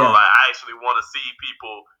 Like I actually want to see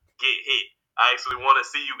people get hit. I actually want to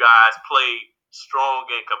see you guys play strong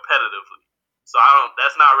and competitively. So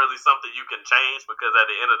that's not really something you can change because at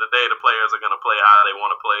the end of the day, the players are going to play how they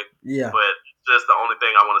want to play. Yeah. But just the only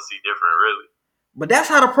thing I want to see different, really. But that's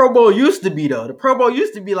how the Pro Bowl used to be, though. The Pro Bowl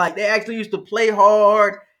used to be like they actually used to play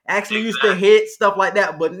hard, actually used to hit, stuff like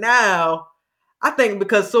that. But now, I think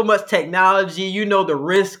because so much technology, the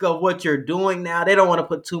risk of what you're doing now, they don't want to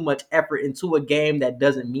put too much effort into a game that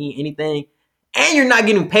doesn't mean anything. And you're not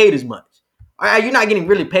getting paid as much. All right, you're not getting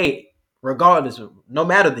really paid. Regardless, no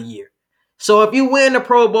matter the year. So if you win the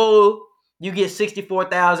Pro Bowl, you get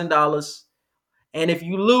 $64,000, and if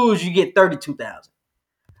you lose, you get $32,000.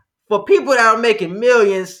 For people that are making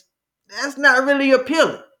millions, that's not really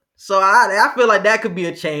appealing. So I feel like that could be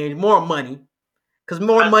a change, more money, because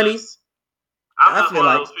more money. I'm just one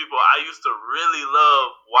of those people. I used to really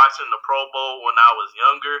love watching the Pro Bowl when I was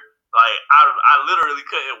younger. Like I literally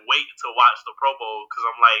couldn't wait to watch the Pro Bowl because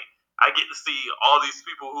I'm like I get to see all these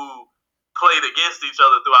people who played against each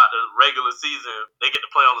other throughout the regular season. They get to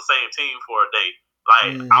play on the same team for a day.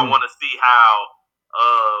 Like I want to see how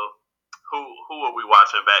who are we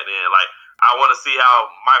watching back then? Like I want to see how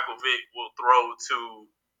Michael Vick will throw to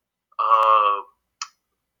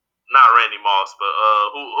not Randy Moss, but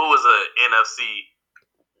who was an NFC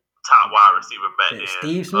top wide receiver back then?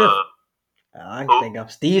 Steve Smith. I think I'm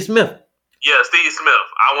Steve Smith. Yeah, Steve Smith.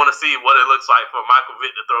 I want to see what it looks like for Michael Vick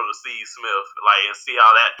to throw to Steve Smith, and see how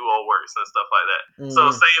that duo works and stuff like that. So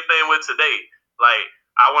same thing with today. Like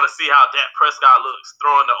I want to see how Dak Prescott looks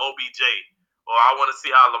throwing to OBJ, or I want to see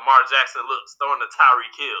how Lamar Jackson looks throwing to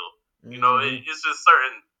Tyreek Hill. It's just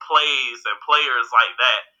certain plays and players like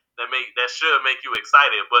that should make you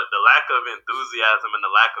excited. But the lack of enthusiasm and the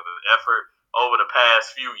lack of effort over the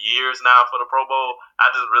past few years now for the Pro Bowl, I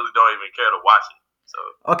just really don't even care to watch it.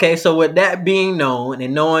 Okay, so with that being known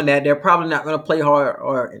and knowing that they're probably not going to play hard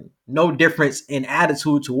or no difference in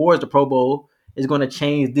attitude towards the Pro Bowl is going to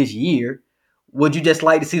change this year, would you just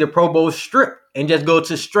like to see the Pro Bowl stripped and just go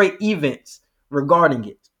to straight events regarding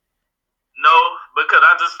it? No, because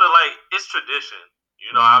I just feel like it's tradition.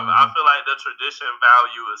 I feel like the tradition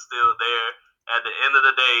value is still there. At the end of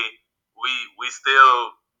the day, we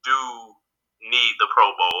still do need the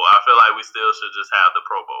Pro Bowl. I feel like we still should just have the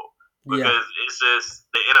Pro Bowl. Because it's just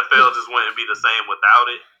the NFL just wouldn't be the same without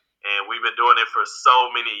it, and we've been doing it for so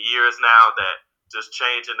many years now that just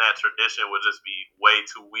changing that tradition would just be way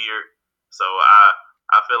too weird. So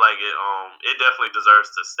I feel like it definitely deserves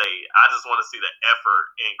to stay. I just want to see the effort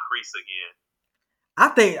increase again.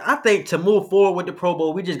 I think to move forward with the Pro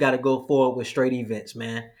Bowl, we just got to go forward with straight events,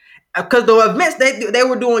 man. Because the events they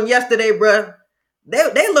were doing yesterday, bro,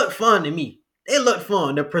 they look fun to me. They looked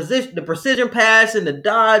fun. The precision pass and the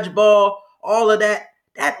dodgeball, all of that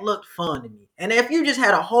looked fun to me. And if you just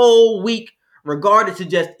had a whole week regarded to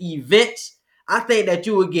just events, I think that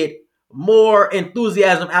you would get more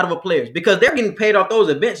enthusiasm out of the players because they're getting paid off those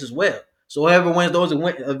events as well. So whoever wins those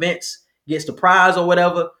events gets the prize or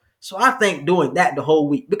whatever. So I think doing that the whole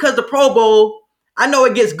week because the Pro Bowl, I know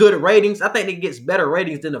it gets good ratings. I think it gets better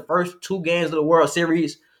ratings than the first 2 games of the World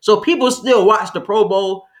Series. So people still watch the Pro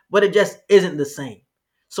Bowl, but it just isn't the same.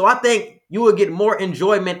 So I think you would get more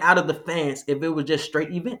enjoyment out of the fans if it was just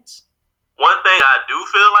straight events. One thing I do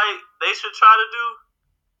feel like they should try to do,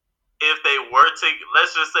 if they were to,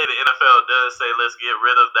 let's just say the NFL does say let's get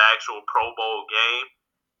rid of the actual Pro Bowl game,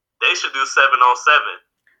 they should do 7-on-7.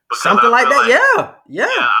 Something like that, yeah.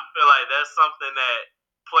 Yeah, I feel like that's something that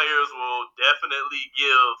players will definitely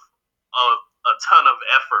give a ton of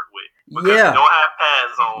effort with. Because you don't have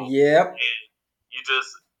pads on. Yeah. And you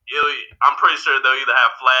just, I'm pretty sure they'll either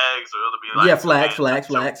have flags or it'll be like... Yeah,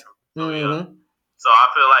 flags. So yeah. Mm-hmm. So I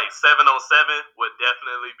feel like 7-on-7 would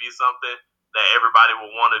definitely be something that everybody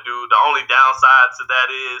would want to do. The only downside to that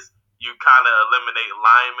is you kind of eliminate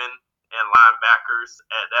linemen and linebackers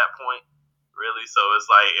at that point, really. So it's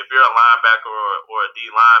like if you're a linebacker or a D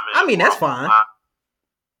lineman, I mean, that's fine.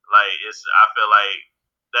 like I feel like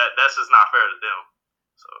that's just not fair to them.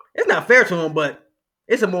 So It's not fair to them, but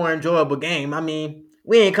it's a more enjoyable game. I mean,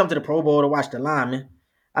 we ain't come to the Pro Bowl to watch the linemen.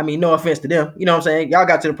 I mean, no offense to them. You know what I'm saying? Y'all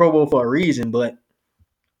got to the Pro Bowl for a reason, but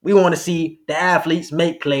we want to see the athletes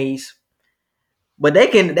make plays. But they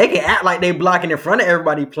can act like they blocking in front of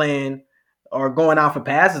everybody playing or going out for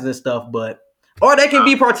passes and stuff, or they can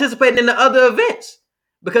be participating in the other events.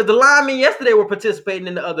 Because the linemen yesterday were participating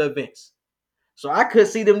in the other events. So I could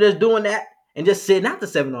see them just doing that and just sitting out the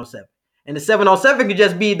 7-on-7. And the 7-on-7 could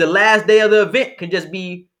just be the last day of the event, could just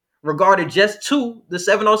be regarded just to the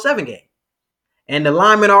 7-on-7 game. And the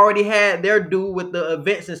linemen already had their due with the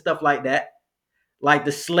events and stuff like that, like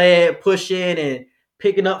the sled pushing and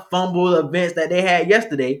picking up fumble events that they had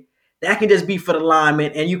yesterday. That can just be for the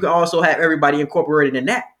linemen, and you can also have everybody incorporated in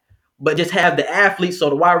that. But just have the athletes, so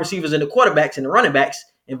the wide receivers and the quarterbacks and the running backs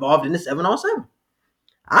involved in the 7-on-7.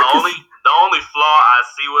 The only flaw I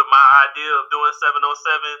see with my idea of doing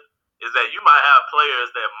 7-on-7 is that you might have players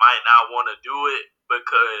that might not want to do it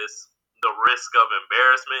because the risk of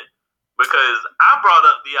embarrassment. Because I brought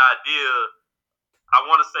up the idea, I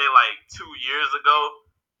want to say like 2 years ago,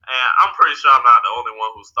 and I'm pretty sure I'm not the only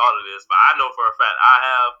one who started this, but I know for a fact I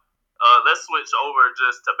have. Let's switch over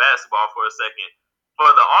just to basketball for a second. For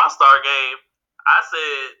the All-Star game, I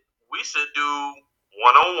said we should do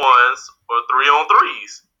 1-on-1s or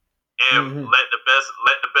 3-on-3s. And let the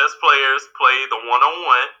best players play the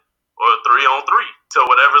 1-on-1 or 3-on-3 to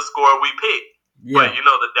whatever score we pick. Yeah. But you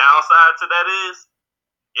know the downside to that is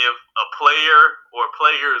if a player or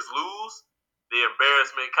players lose, the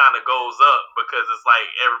embarrassment kind of goes up because it's like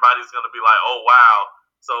everybody's gonna be like, oh wow.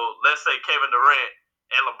 So let's say Kevin Durant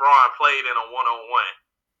and LeBron played in a 1-on-1.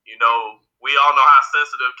 You know, we all know how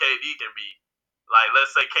sensitive KD can be. Like let's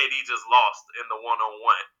say KD just lost in the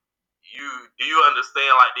 1-on-1. Do you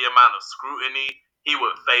understand like the amount of scrutiny he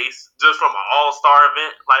would face just from an all-star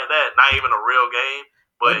event like that? Not even a real game,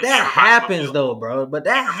 but that happens though, bro. But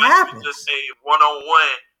that happens. Just say 1-on-1.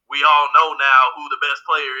 We all know now who the best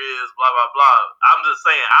player is. Blah blah blah. I'm just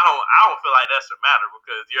saying I don't feel like that should matter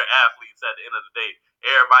because you're athletes at the end of the day.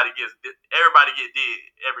 Everybody get did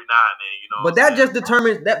every now and then, you know. But that just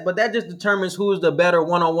determines that. But that just determines who's the better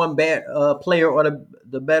 1-on-1 player or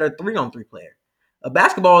the better 3-on-3 player.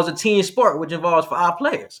 Basketball is a team sport, which involves 5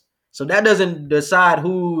 players. So that doesn't decide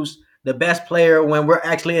who's the best player when we're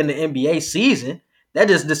actually in the NBA season. That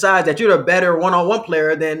just decides that you're the better 1-on-1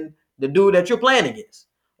 player than the dude that you're playing against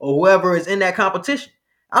or whoever is in that competition.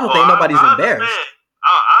 I don't think nobody's embarrassed.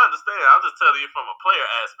 I understand. I'm just telling you from a player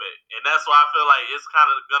aspect. And that's why I feel like it's kind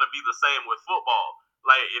of going to be the same with football.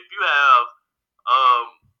 Like if you have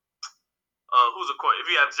if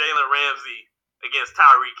you have Jalen Ramsey against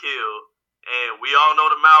Tyreek Hill, and we all know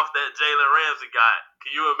the mouth that Jalen Ramsey got. Can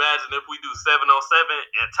you imagine if we do 7-on-7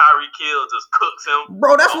 and Tyreek Hill just cooks him?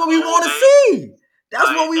 Bro, that's what we want to see. That's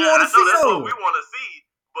what we want to see, though. That's what we want to see.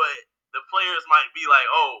 But the players might be like,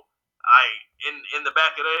 oh, in the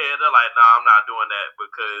back of their head, they're like, nah, I'm not doing that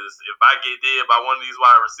because if I get did by one of these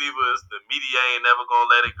wide receivers, the media ain't never going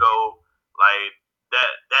to let it go. Like,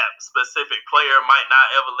 that specific player might not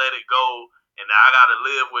ever let it go. And now I got to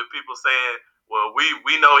live with people saying, well,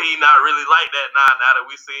 we know he not really like that now that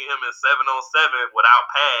we see him in 7-on-7 without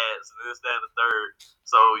pads and this, that, and the third.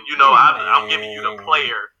 So, you know, I'm giving you the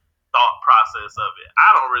player thought process of it.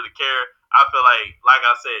 I don't really care. I feel like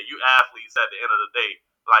I said, you athletes at the end of the day,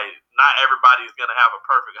 like not everybody's going to have a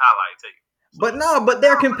perfect highlight tape. So, but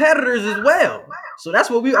they're competitors as well. So that's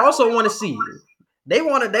what we also want to see. They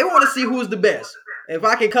want to see who's the best. If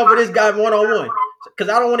I can cover this guy 1-on-1, because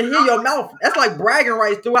I don't want to hear your mouth. That's like bragging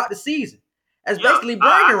rights throughout the season. That's basically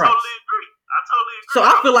bragging rights. I totally agree. So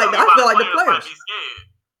I feel like the players.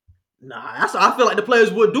 I feel like the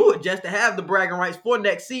players would do it just to have the bragging rights for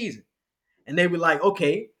next season, and they be like,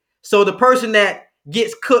 okay, so the person that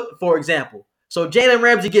gets cooked, for example, so Jalen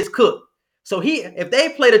Ramsey gets cooked. So if they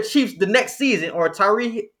play the Chiefs the next season, or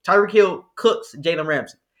Tyreek Hill cooks Jalen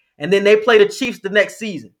Ramsey, and then they play the Chiefs the next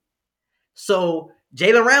season, so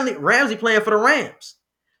Jalen Ramsey playing for the Rams.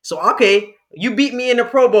 So okay, you beat me in the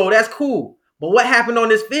Pro Bowl, that's cool. But what happened on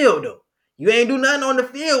this field, though? You ain't do nothing on the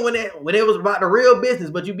field when it was about the real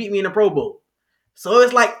business, but you beat me in the Pro Bowl. So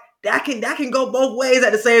it's like that can go both ways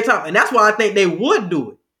at the same time. And that's why I think they would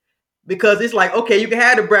do it. Because it's like, okay, you can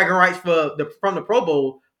have the bragging rights from the Pro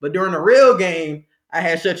Bowl, but during the real game, I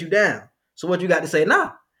had shut you down. So what you got to say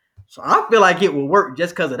now? So I feel like it will work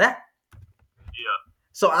just because of that. Yeah.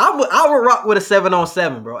 So I would rock with a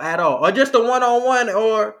 7-on-7, bro, at all. Or just a 1-on-1,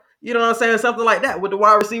 or you know what I'm saying, something like that with the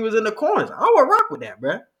wide receivers in the corners. I would rock with that,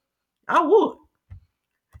 bro. I would.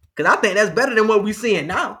 Because I think that's better than what we're seeing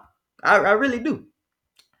now. I really do.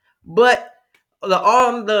 But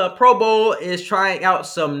the Pro Bowl is trying out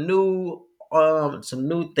some new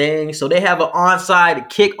things. So they have an onside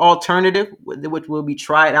kick alternative, which will be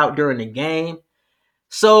tried out during the game.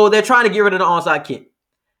 So they're trying to get rid of the onside kick.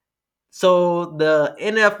 So the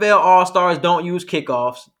NFL All-Stars don't use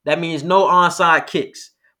kickoffs. That means no onside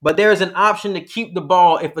kicks. But there is an option to keep the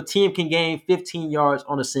ball if a team can gain 15 yards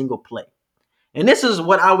on a single play. And this is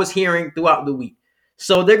what I was hearing throughout the week.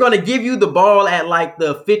 So they're going to give you the ball at like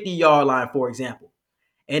the 50-yard line, for example.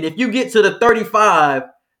 And if you get to the 35,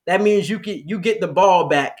 that means you get the ball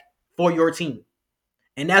back for your team.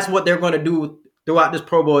 And that's what they're going to do throughout this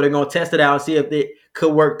Pro Bowl. They're going to test it out and see if it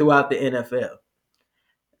could work throughout the NFL.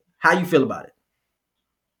 How you feel about it?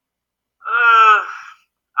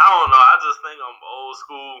 I don't know. I just think I'm old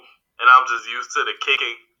school and I'm just used to the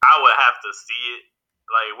kicking. I would have to see it.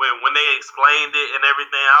 Like when they explained it and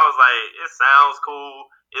everything, I was like, it sounds cool.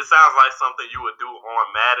 It sounds like something you would do on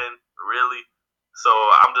Madden, really. So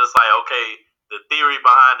I'm just like, okay, the theory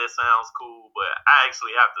behind it sounds cool, but I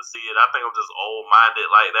actually have to see it. I think I'm just old minded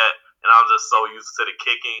like that, and I'm just so used to the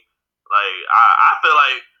kicking. Like I feel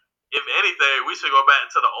like if anything, we should go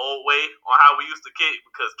back to the old way on how we used to kick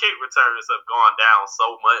because kick returns have gone down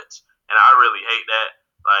so much, and I really hate that.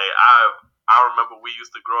 Like I remember we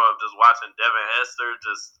used to grow up just watching Devin Hester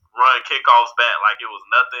just run kickoffs back like it was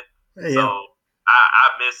nothing. Yeah. So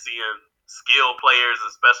I miss seeing skilled players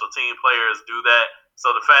and special team players do that.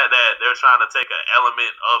 So the fact that they're trying to take an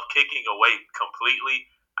element of kicking away completely,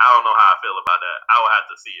 I don't know how I feel about that. I would have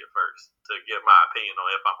to see it first to get my opinion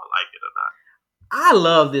on if I'm gonna like it or not. I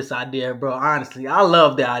love this idea, bro. Honestly, I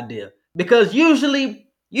love the idea because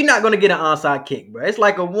usually you're not going to get an onside kick, bro. It's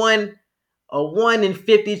like a 1 in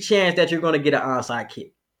 50 chance that you're going to get an onside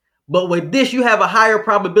kick. But with this, you have a higher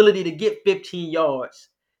probability to get 15 yards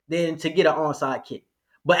than to get an onside kick.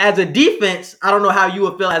 But as a defense, I don't know how you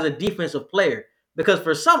would feel as a defensive player because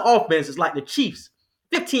for some offenses like the Chiefs,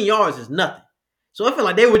 15 yards is nothing. So I feel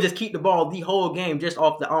like they would just keep the ball the whole game just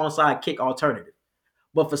off the onside kick alternative.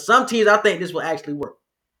 But for some teams, I think this will actually work.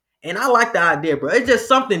 And I like the idea, bro. It's just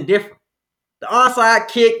something different. The onside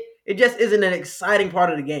kick, it just isn't an exciting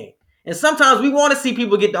part of the game. And sometimes we want to see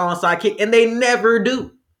people get the onside kick, and they never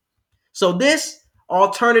do. So this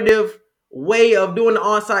alternative way of doing the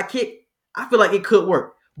onside kick, I feel like it could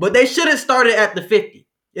work. But they shouldn't start it at the 50.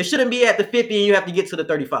 It shouldn't be at the 50 and you have to get to the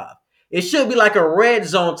 35. It should be like a red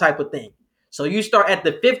zone type of thing. So you start at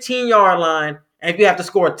the 15-yard line, and if you have to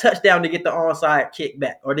score a touchdown to get the onside kick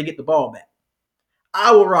back or to get the ball back,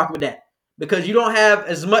 I will rock with that because you don't have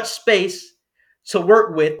as much space to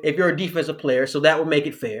work with if you're a defensive player, so that will make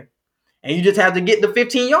it fair. And you just have to get the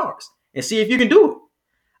 15 yards and see if you can do it.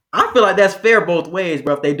 I feel like that's fair both ways,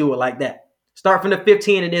 bro, if they do it like that. Start from the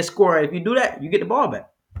 15 and then score. If you do that, you get the ball back.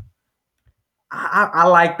 I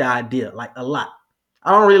like the idea, like a lot.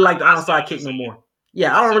 I don't really like the onside kick no more.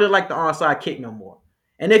 Yeah, I don't really like the onside kick no more.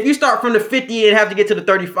 And if you start from the 50 and have to get to the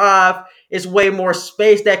 35, it's way more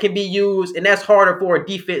space that can be used, and that's harder for a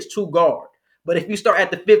defense to guard. But if you start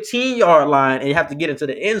at the 15-yard line and you have to get into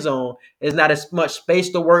the end zone, there's not as much space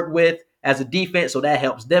to work with as a defense, so that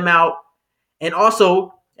helps them out. And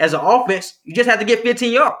also, as an offense, you just have to get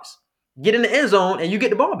 15 yards. Get in the end zone, and you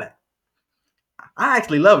get the ball back. I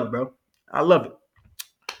actually love it, bro. I love it.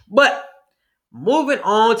 But moving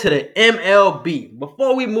on to the MLB.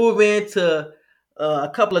 Before we move into a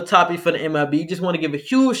couple of topics for the MLB, just want to give a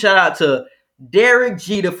huge shout out to Derek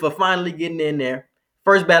Jeter for finally getting in there.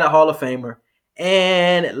 First ballot Hall of Famer.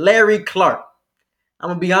 And Larry Clark. I'm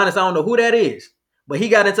going to be honest, I don't know who that is. But he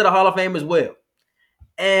got into the Hall of Fame as well.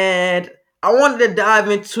 And I wanted to dive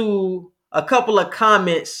into a couple of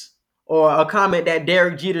comments or a comment that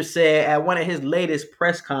Derek Jeter said at one of his latest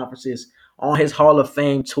press conferences on his Hall of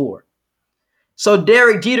Fame tour. So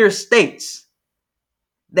Derek Jeter states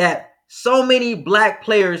that so many black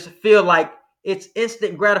players feel like it's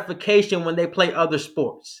instant gratification when they play other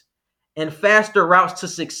sports, and faster routes to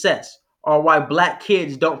success are why black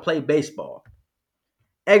kids don't play baseball.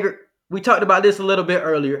 Edgar, we talked about this a little bit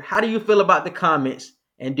earlier. How do you feel about the comments,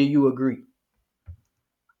 and do you agree?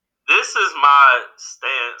 This is my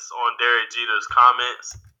stance on Derek Jeter's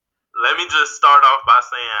comments. Let me just start off by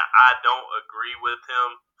saying I don't agree with him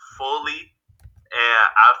fully, and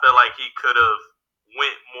I feel like he could have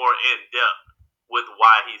went more in depth with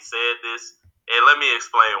why he said this. And let me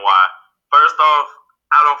explain why. First off,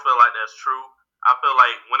 I don't feel like that's true. I feel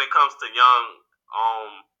like when it comes to young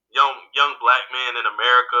black men in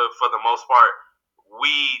America, for the most part,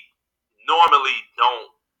 we normally don't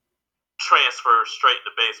transfer straight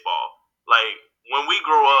to baseball. Like when we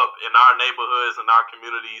grow up in our neighborhoods and our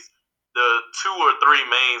communities, the two or three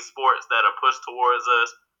main sports that are pushed towards us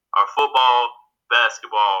are football,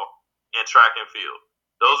 basketball, and track and field.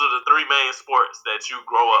 Those are the three main sports that you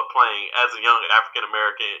grow up playing as a young African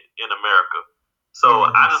American in America. So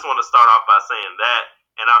I just want to start off by saying that,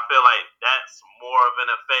 and I feel like that's more of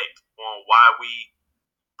an effect on why we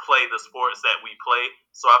play the sports that we play.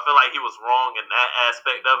 So I feel like he was wrong in that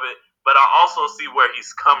aspect of it. But I also see where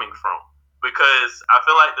he's coming from, because I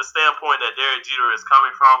feel like the standpoint that Derek Jeter is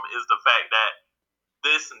coming from is the fact that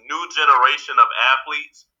this new generation of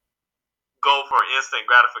athletes go for instant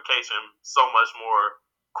gratification so much more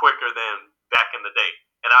quicker than back in the day.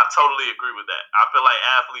 And I totally agree with that. I feel like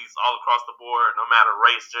athletes all across the board, no matter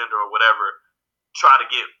race, gender, or whatever, try to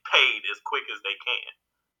get paid as quick as they can.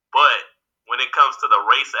 But when it comes to the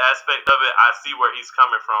race aspect of it, I see where he's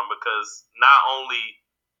coming from, because not only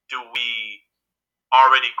do we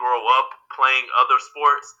already grow up playing other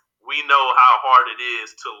sports, we know how hard it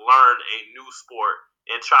is to learn a new sport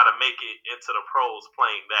and try to make it into the pros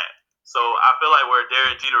playing that. So I feel like where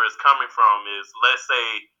Derek Jeter is coming from is, let's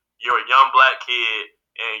say you're a young black kid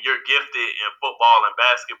and you're gifted in football and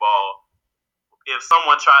basketball. If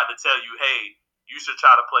someone tried to tell you, hey, you should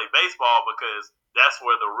try to play baseball because that's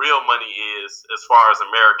where the real money is as far as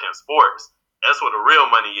American sports. That's where the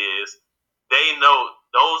real money is. They know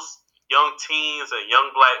those young teens and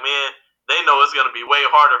young black men, they know it's going to be way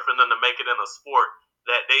harder for them to make it in a sport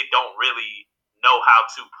that they don't really know how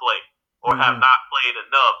to play or have not played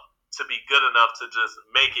enough to be good enough to just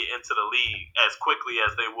make it into the league as quickly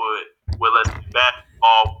as they would with, let's say,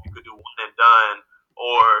 basketball. You could do one and done,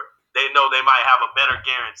 or they know they might have a better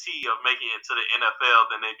guarantee of making it to the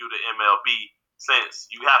NFL than they do the MLB, since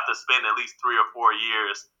you have to spend at least 3 or 4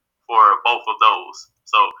 years for both of those.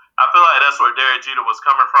 So I feel like that's where Derek Jeter was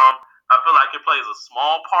coming from. I feel like it plays a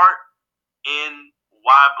small part in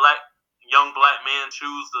why young black men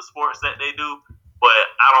choose the sports that they do, but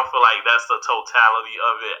I don't feel like that's the totality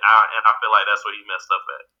of it, and I feel like that's what he messed up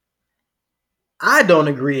at. I don't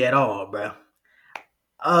agree at all, bro.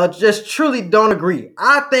 Just truly don't agree.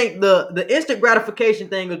 I think the instant gratification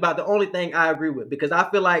thing is about the only thing I agree with, because I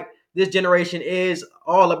feel like this generation is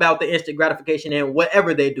all about the instant gratification and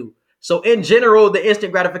whatever they do. So in general, the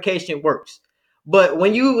instant gratification works. But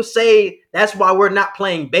when you say that's why we're not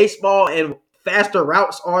playing baseball and faster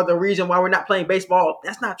routes are the reason why we're not playing baseball,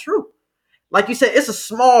 that's not true. Like you said, it's a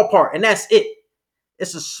small part, and that's it.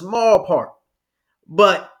 It's a small part.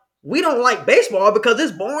 But we don't like baseball because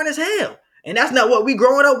it's boring as hell. And that's not what we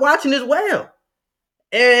growing up watching as well.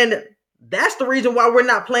 And that's the reason why we're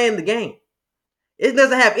not playing the game. It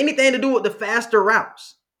doesn't have anything to do with the faster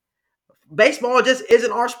routes. Baseball just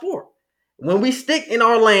isn't our sport. When we stick in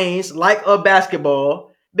our lanes like a basketball,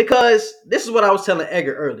 because this is what I was telling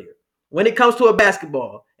Edgar earlier. When it comes to a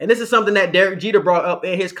basketball, and this is something that Derek Jeter brought up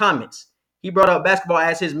in his comments, he brought up basketball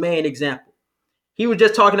as his main example. He was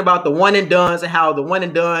just talking about the one and dones and how the one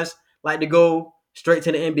and dones like to go straight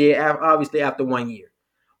to the NBA, obviously after 1 year.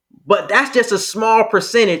 But that's just a small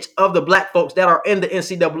percentage of the black folks that are in the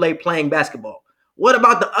NCAA playing basketball. What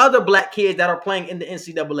about the other black kids that are playing in the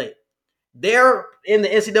NCAA? They're in the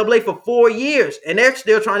NCAA for 4 years and they're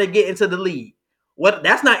still trying to get into the league. What?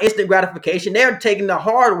 That's not instant gratification. They're taking the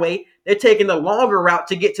hard way. They're taking the longer route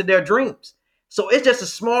to get to their dreams. So it's just a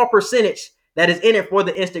small percentage that is in it for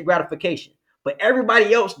the instant gratification. But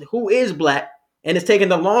everybody else who is black and is taking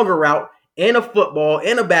the longer route in a football,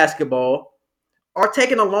 in a basketball, are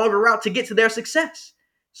taking a longer route to get to their success.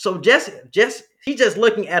 So he's just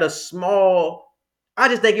looking at a small. I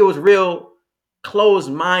just think it was real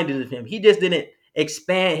closed-minded of him. He just didn't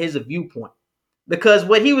expand his viewpoint, because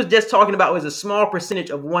what he was just talking about was a small percentage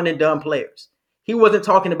of one and done players. He wasn't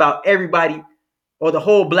talking about everybody or the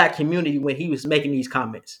whole black community when he was making these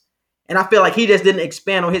comments. And I feel like he just didn't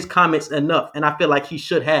expand on his comments enough. And I feel like he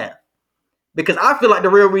should have. Because I feel like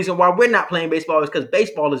the real reason why we're not playing baseball is because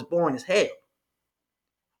baseball is boring as hell.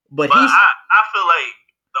 But I feel like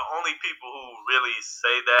the only people who really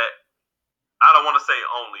say that, I don't want to say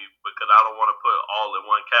only because I don't want to put all in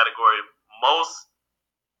one category. Most,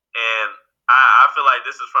 and I feel like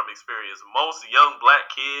this is from experience, most young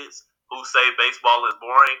black kids who say baseball is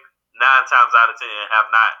boring, 9 times out of 10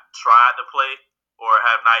 have not tried to play or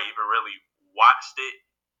have not even really watched it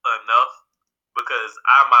enough, because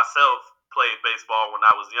I myself played baseball when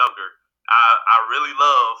I was younger. I really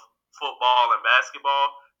love football and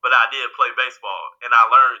basketball, but I did play baseball and I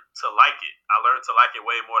learned to like it. I learned to like it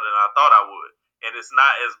way more than I thought I would. and it's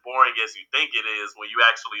not as boring as you think it is when you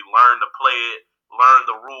actually learn to play it, learn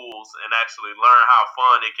the rules, and actually learn how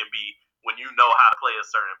fun it can be when you know how to play a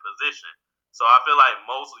certain position. So I feel like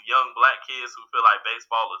most young black kids who feel like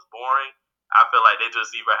baseball is boring, I feel like they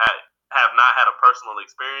just either have not had a personal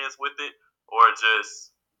experience with it or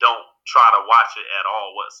just don't try to watch it at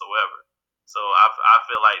all whatsoever. So I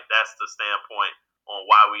feel like that's the standpoint on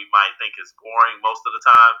why we might think it's boring most of the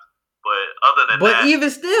time. But other than But that,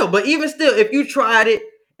 even still, if you tried it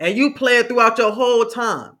and you played throughout your whole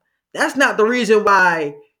time, that's not the reason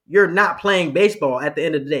why you're not playing baseball at the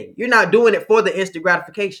end of the day. You're not doing it for the instant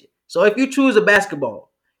gratification. So if you choose a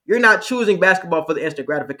basketball, you're not choosing basketball for the instant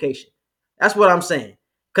gratification. That's what I'm saying.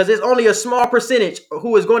 Because there's only a small percentage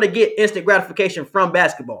who is going to get instant gratification from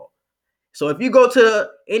basketball. So if you go to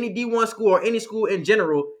any D1 school or any school in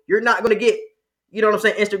general, you're not going to get, you know what I'm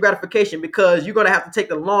saying, instant gratification because you're going to have to take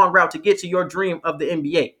the long route to get to your dream of the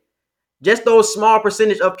NBA. Just those small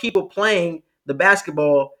percentage of people playing the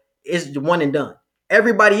basketball is one and done.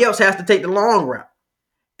 Everybody else has to take the long route.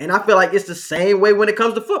 And I feel like it's the same way when it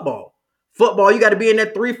comes to football. Football, you got to be in there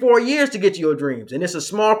 3-4 years to get to your dreams. And it's a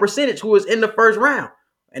small percentage who is in the first round.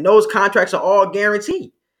 And those contracts are all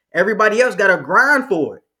guaranteed. Everybody else got to grind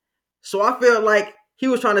for it. So I feel like he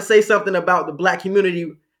was trying to say something about the black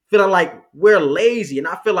community feeling like we're lazy. And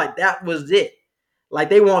I feel like that was it. Like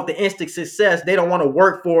they want the instant success. They don't want to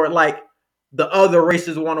work for it like the other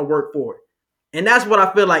races want to work for it. And that's what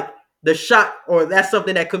I feel like the shot, or that's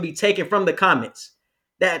something that could be taken from the comments.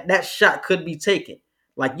 That shot could be taken.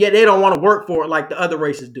 Like, yeah, they don't want to work for it like the other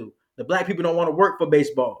races do. The black people don't want to work for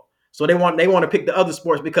baseball. So they want to pick the other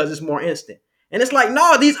sports because it's more instant. And it's like,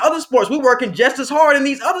 no, these other sports, we're working just as hard in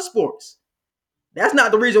these other sports. That's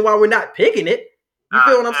not the reason why we're not picking it. You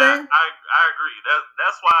feel what I'm saying? I agree.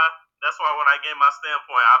 That's why when I gave my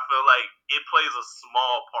standpoint, I feel like it plays a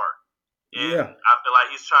small part. And Yeah. I feel like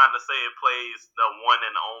he's trying to say it plays the one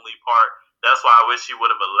and only part. That's why I wish he would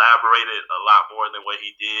have elaborated a lot more than what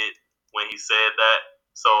he did when he said that.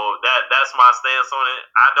 So that's my stance on it.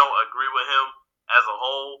 I don't agree with him as a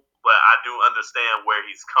whole, but I do understand where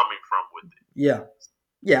he's coming from with it. Yeah.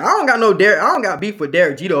 Yeah, I don't got beef with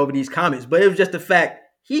Derek Jeter over these comments, but it was just the fact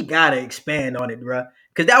he gotta expand on it, bro.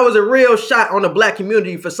 Because that was a real shot on the black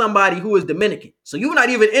community for somebody who is Dominican. So you're not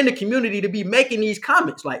even in the community to be making these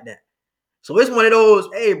comments like that. So it's one of those,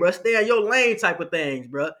 hey, bro, stay in your lane type of things,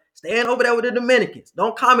 bro. Stand over there with the Dominicans.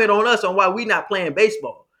 Don't comment on us on why we not playing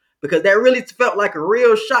baseball. Because that really felt like a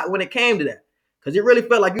real shot when it came to that. Because it really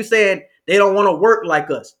felt like you saying they don't want to work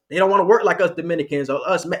like us. They don't want to work like us Dominicans or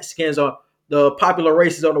us Mexicans or the popular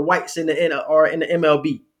races or the whites in the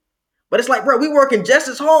MLB. But it's like, bro, we working just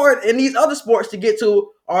as hard in these other sports to get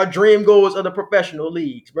to our dream goals of the professional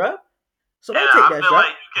leagues, bro. So don't take that I feel shot.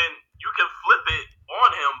 like you can flip it on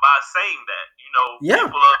him by saying that. You know, Yeah.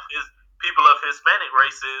 people of Hispanic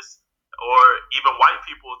races or even white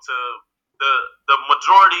people to the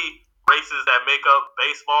majority races that make up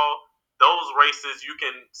baseball, those races you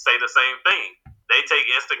can say the same thing. They take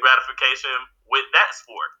instant gratification with that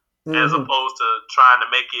sport as opposed to trying to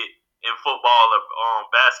make it in football or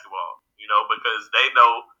basketball, you know, because they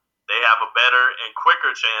know they have a better and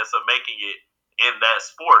quicker chance of making it in that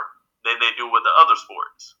sport than they do with the other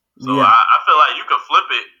sports. So Yeah. I feel like you can flip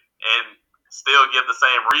it and still give the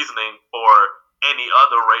same reasoning for any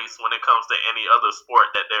other race when it comes to any other sport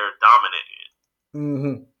that they're dominant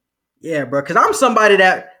in. Yeah, bro. Because I'm somebody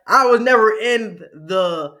that I was never in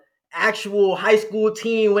the actual high school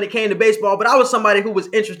team when it came to baseball, but I was somebody who was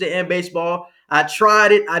interested in baseball. I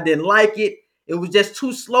tried it. I didn't like it. It was just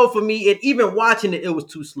too slow for me. And even watching it, it was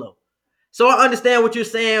too slow. So I understand what you're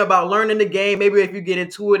saying about learning the game. Maybe if you get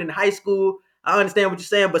into it in high school, I understand what you're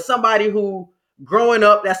saying. But somebody who growing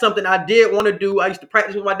up, that's something I did want to do. I used to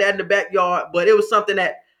practice with my dad in the backyard, but it was something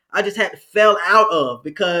that I just had to fell out of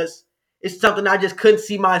because it's something I just couldn't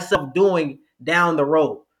see myself doing down the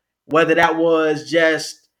road. Whether that was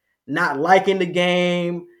just not liking the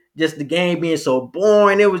game, just the game being so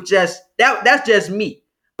boring. It was just that's just me.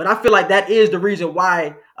 But I feel like that is the reason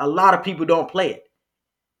why a lot of people don't play it.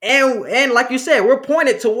 And like you said, we're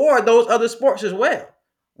pointed toward those other sports as well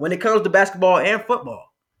when it comes to basketball and football.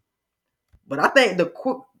 But I think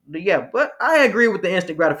but I agree with the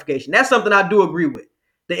instant gratification. That's something I do agree with.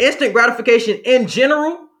 The instant gratification in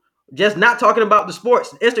general, just not talking about the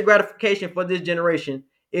sports, instant gratification for this generation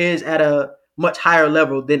is at a much higher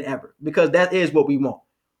level than ever because that is what we want.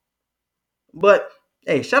 But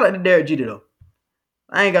hey, shout out to Derek Jeter though.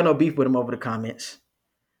 I ain't got no beef with him over the comments.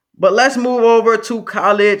 But let's move over to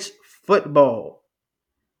college football.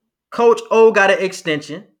 Coach O got an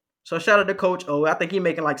extension. So shout out to Coach O. I think he's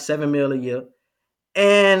making like $7 million a year.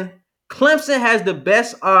 And Clemson has the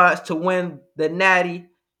best odds to win the Natty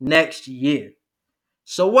next year.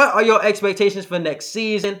 So what are your expectations for next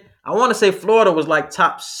season? I want to say Florida was like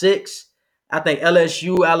top 6. I think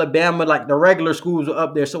LSU, Alabama, like the regular schools were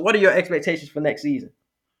up there. So what are your expectations for next season?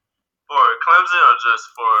 For Clemson or just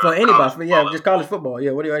For college anybody, yeah, football? just college football.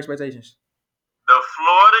 Yeah, what are your expectations? The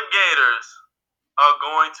Florida Gators are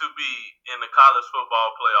going to be in the college football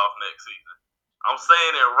playoff next season. I'm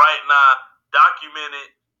saying it right now,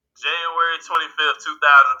 documented January 25th,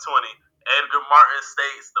 2020. Edgar Martin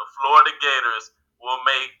states the Florida Gators will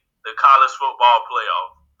make the college football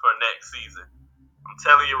playoff for next season. I'm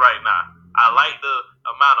telling you right now. I like the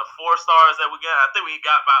amount of 4 stars that we got. I think we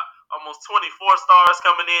got about almost 24 stars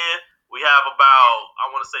coming in. We have about,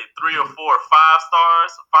 I want to say 3 or 4 or 5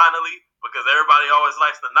 stars finally, because everybody always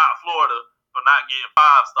likes to knock Florida for not getting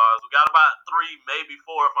 5 stars. We got about 3, maybe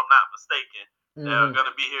 4 if I'm not mistaken. That are going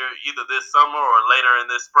to be here either this summer or later in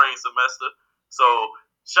this spring semester. So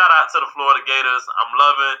shout out to the Florida Gators. I'm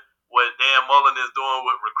loving what Dan Mullen is doing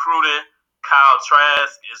with recruiting. Kyle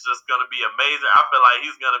Trask is just going to be amazing. I feel like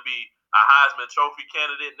he's going to be a Heisman Trophy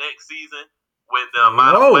candidate next season with the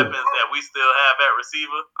amount of weapons that we still have at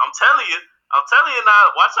receiver. I'm telling you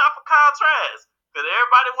now, watch out for Kyle Trask, because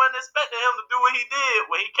everybody wasn't expecting him to do what he did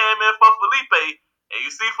when he came in for Felipe. And you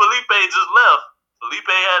see Felipe just left.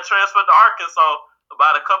 Felipe had transferred to Arkansas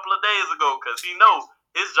about a couple of days ago because he knows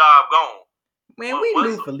his job gone. Man, we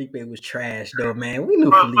knew Felipe was trash, though, man. We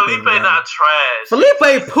knew Felipe not trash.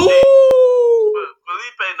 Felipe poo.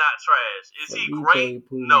 Felipe not trash. Is he great?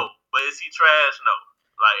 Poo. No. But is he trash? No.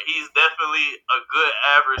 Like, he's definitely a good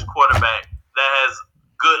average quarterback that has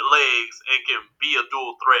good legs and can be a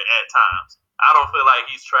dual threat at times. I don't feel like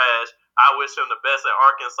he's trash. I wish him the best at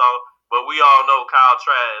Arkansas, but we all know Kyle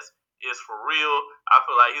Trask is for real. I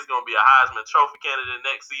feel like he's going to be a Heisman Trophy candidate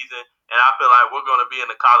next season, and I feel like we're going to be in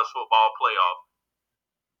the college football playoff.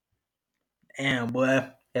 Damn, boy.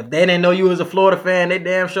 If they didn't know you was a Florida fan, they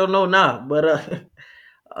damn sure know now. But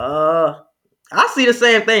I see the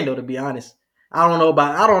same thing though, to be honest. I don't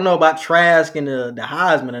know about Trask and the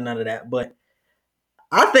Heisman and none of that, but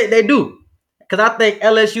I think they do. Because I think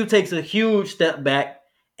LSU takes a huge step back.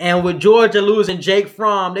 And with Georgia losing Jake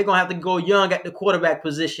Fromm, they're gonna have to go young at the quarterback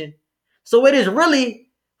position. So it is really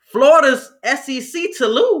Florida's SEC to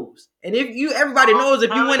lose. And everybody knows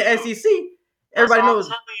if you win the SEC, everybody knows.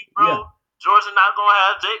 Yeah. Georgia not gonna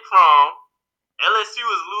have Jake Fromm. LSU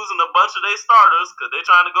is losing a bunch of their starters because they're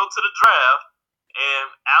trying to go to the draft. And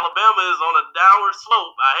Alabama is on a downward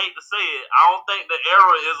slope. I hate to say it. I don't think the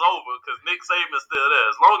era is over because Nick Saban's still there.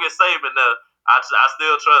 As long as Saban there, I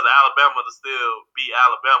still trust Alabama to still be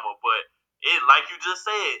Alabama. But like you just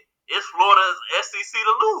said, it's Florida's SEC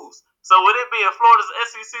to lose. So with it being Florida's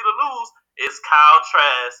SEC to lose, it's Kyle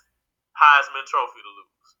Trask Heisman Trophy to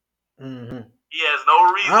lose. Mm-hmm. He has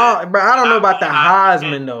no reason. I don't know about the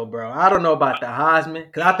Heisman though, bro. I don't know about the Heisman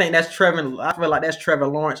because I think that's Trevor. I feel like that's Trevor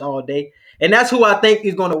Lawrence all day, and that's who I think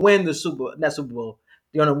is going to win the Super Bowl.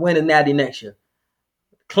 They're going to win the Natty next year.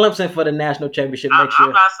 Clemson for the national championship next year.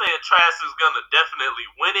 I'm not saying Trask is going to definitely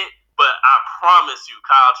win it, but I promise you,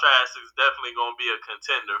 Kyle Trask is definitely going to be a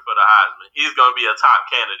contender for the Heisman. He's going to be a top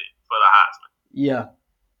candidate for the Heisman. Yeah,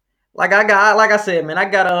 like I said, man, I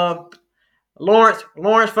got Lawrence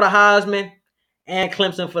for the Heisman. And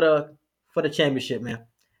Clemson for the championship, man.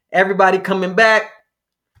 Everybody coming back.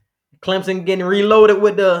 Clemson getting reloaded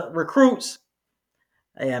with the recruits.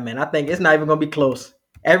 Yeah, man, I think it's not even going to be close.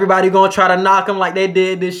 Everybody going to try to knock them like they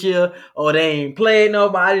did this year. Oh, they ain't played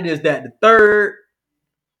nobody. This, that, the third.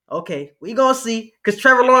 Okay, we going to see. Because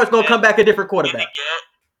Trevor Lawrence going to come back a different quarterback. To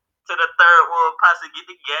the third one, possibly get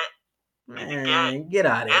the Man, get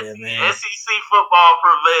out of here, man. SEC football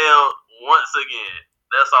prevailed once again.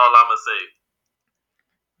 That's all I'm going to say.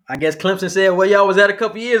 I guess Clemson said where y'all was at a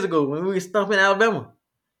couple years ago when we were stumping Alabama.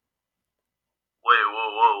 Wait,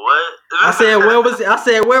 what? I said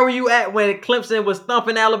where were you at when Clemson was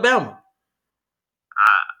thumping Alabama?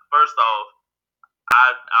 First off,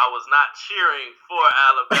 I was not cheering for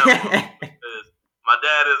Alabama because my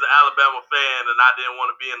dad is an Alabama fan and I didn't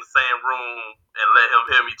want to be in the same room and let him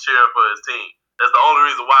hear me cheering for his team. That's the only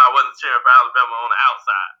reason why I wasn't cheering for Alabama on the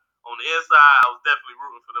outside. On the inside, I was definitely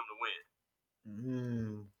rooting for them to win.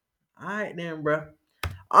 All right, then, bro.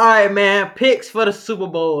 All right, man. Picks for the Super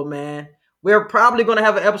Bowl, man. We're probably going to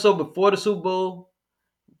have an episode before the Super Bowl,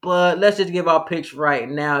 but let's just give our picks right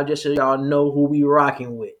now just so y'all know who we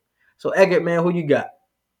rocking with. So, Eggert, man, who you got?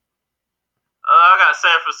 I got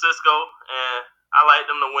San Francisco, and I like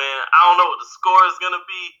them to win. I don't know what the score is going to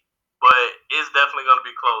be, but it's definitely going to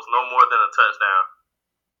be close. No more than a touchdown.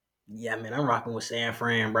 Yeah, man, I'm rocking with San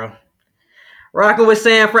Fran, bro. Rocking with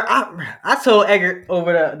Sanford. I told Eggert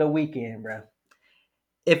over the weekend, bro.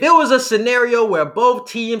 If it was a scenario where both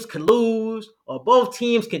teams could lose or both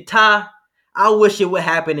teams could tie, I wish it would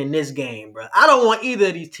happen in this game, bro. I don't want either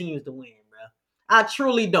of these teams to win, bro. I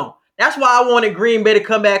truly don't. That's why I wanted Green Bay to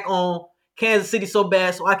come back on Kansas City so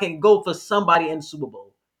bad so I can go for somebody in the Super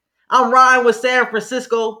Bowl. I'm riding with San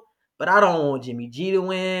Francisco, but I don't want Jimmy G to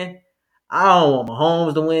win. I don't want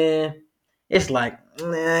Mahomes to win. It's like,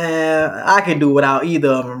 I can do without either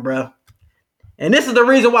of them, bro. And this is the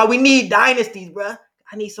reason why we need dynasties, bro.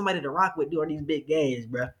 I need somebody to rock with during these big games,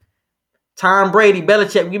 bro. Tom Brady,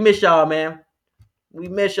 Belichick, we miss y'all, man. We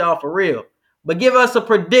miss y'all for real. But give us a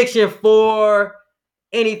prediction for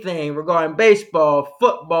anything regarding baseball,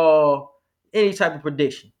 football, any type of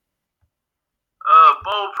prediction.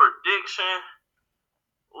 Bold prediction.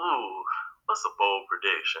 Ooh, what's a bold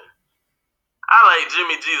prediction? I like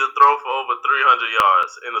Jimmy G to throw for over 300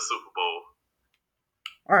 yards in the Super Bowl.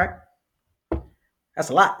 All right. That's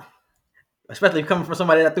a lot. Especially coming from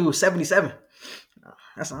somebody that threw 77. I'm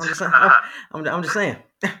just saying. I'm just saying.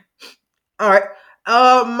 All right.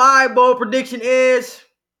 My bold prediction is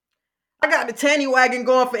I got the Tanny Wagon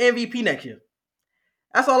going for MVP next year.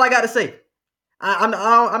 That's all I got to say. I'm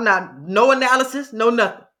not no analysis, no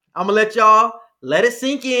nothing. I'm gonna let y'all let it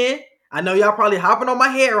sink in. I know y'all probably hopping on my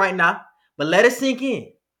head right now, but let it sink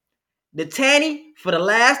in. The Tanny for the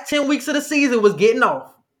last 10 weeks of the season was getting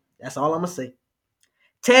off. That's all I'm gonna say.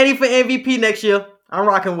 Tanny for MVP next year. I'm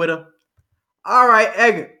rocking with him. All right,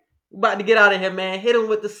 Edgar. We about to get out of here, man. Hit him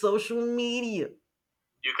with the social media.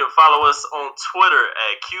 You can follow us on Twitter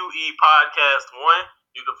at QE Podcast 1.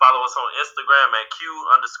 You can follow us on Instagram at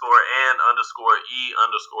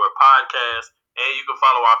Q_and_E_podcast. And you can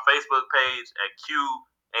follow our Facebook page at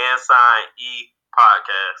Q&E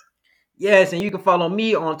Podcast. Yes, and you can follow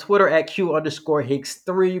me on Twitter at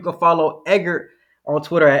Q_Hicks3. You can follow Edgar on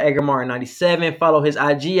Twitter at EdgarMartin97. Follow his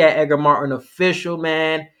IG at EdgarMartinOfficial,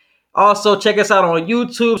 man. Also, check us out on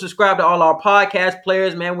YouTube. Subscribe to all our podcast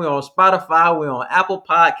players, man. We're on Spotify. We're on Apple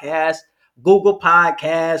Podcasts, Google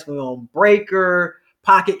Podcasts. We're on Breaker,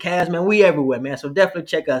 Pocket Cast, man. We everywhere, man. So definitely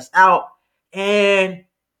check us out. And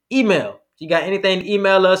email. If you got anything to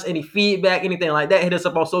email us, any feedback, anything like that, hit us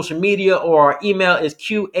up on social media, or our email is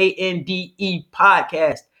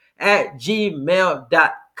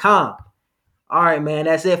QANDEpodcast@gmail.com. All right, man.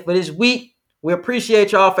 That's it for this week. We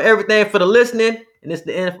appreciate y'all for everything, for the listening. And it's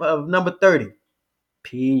the end of number 30.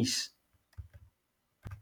 Peace.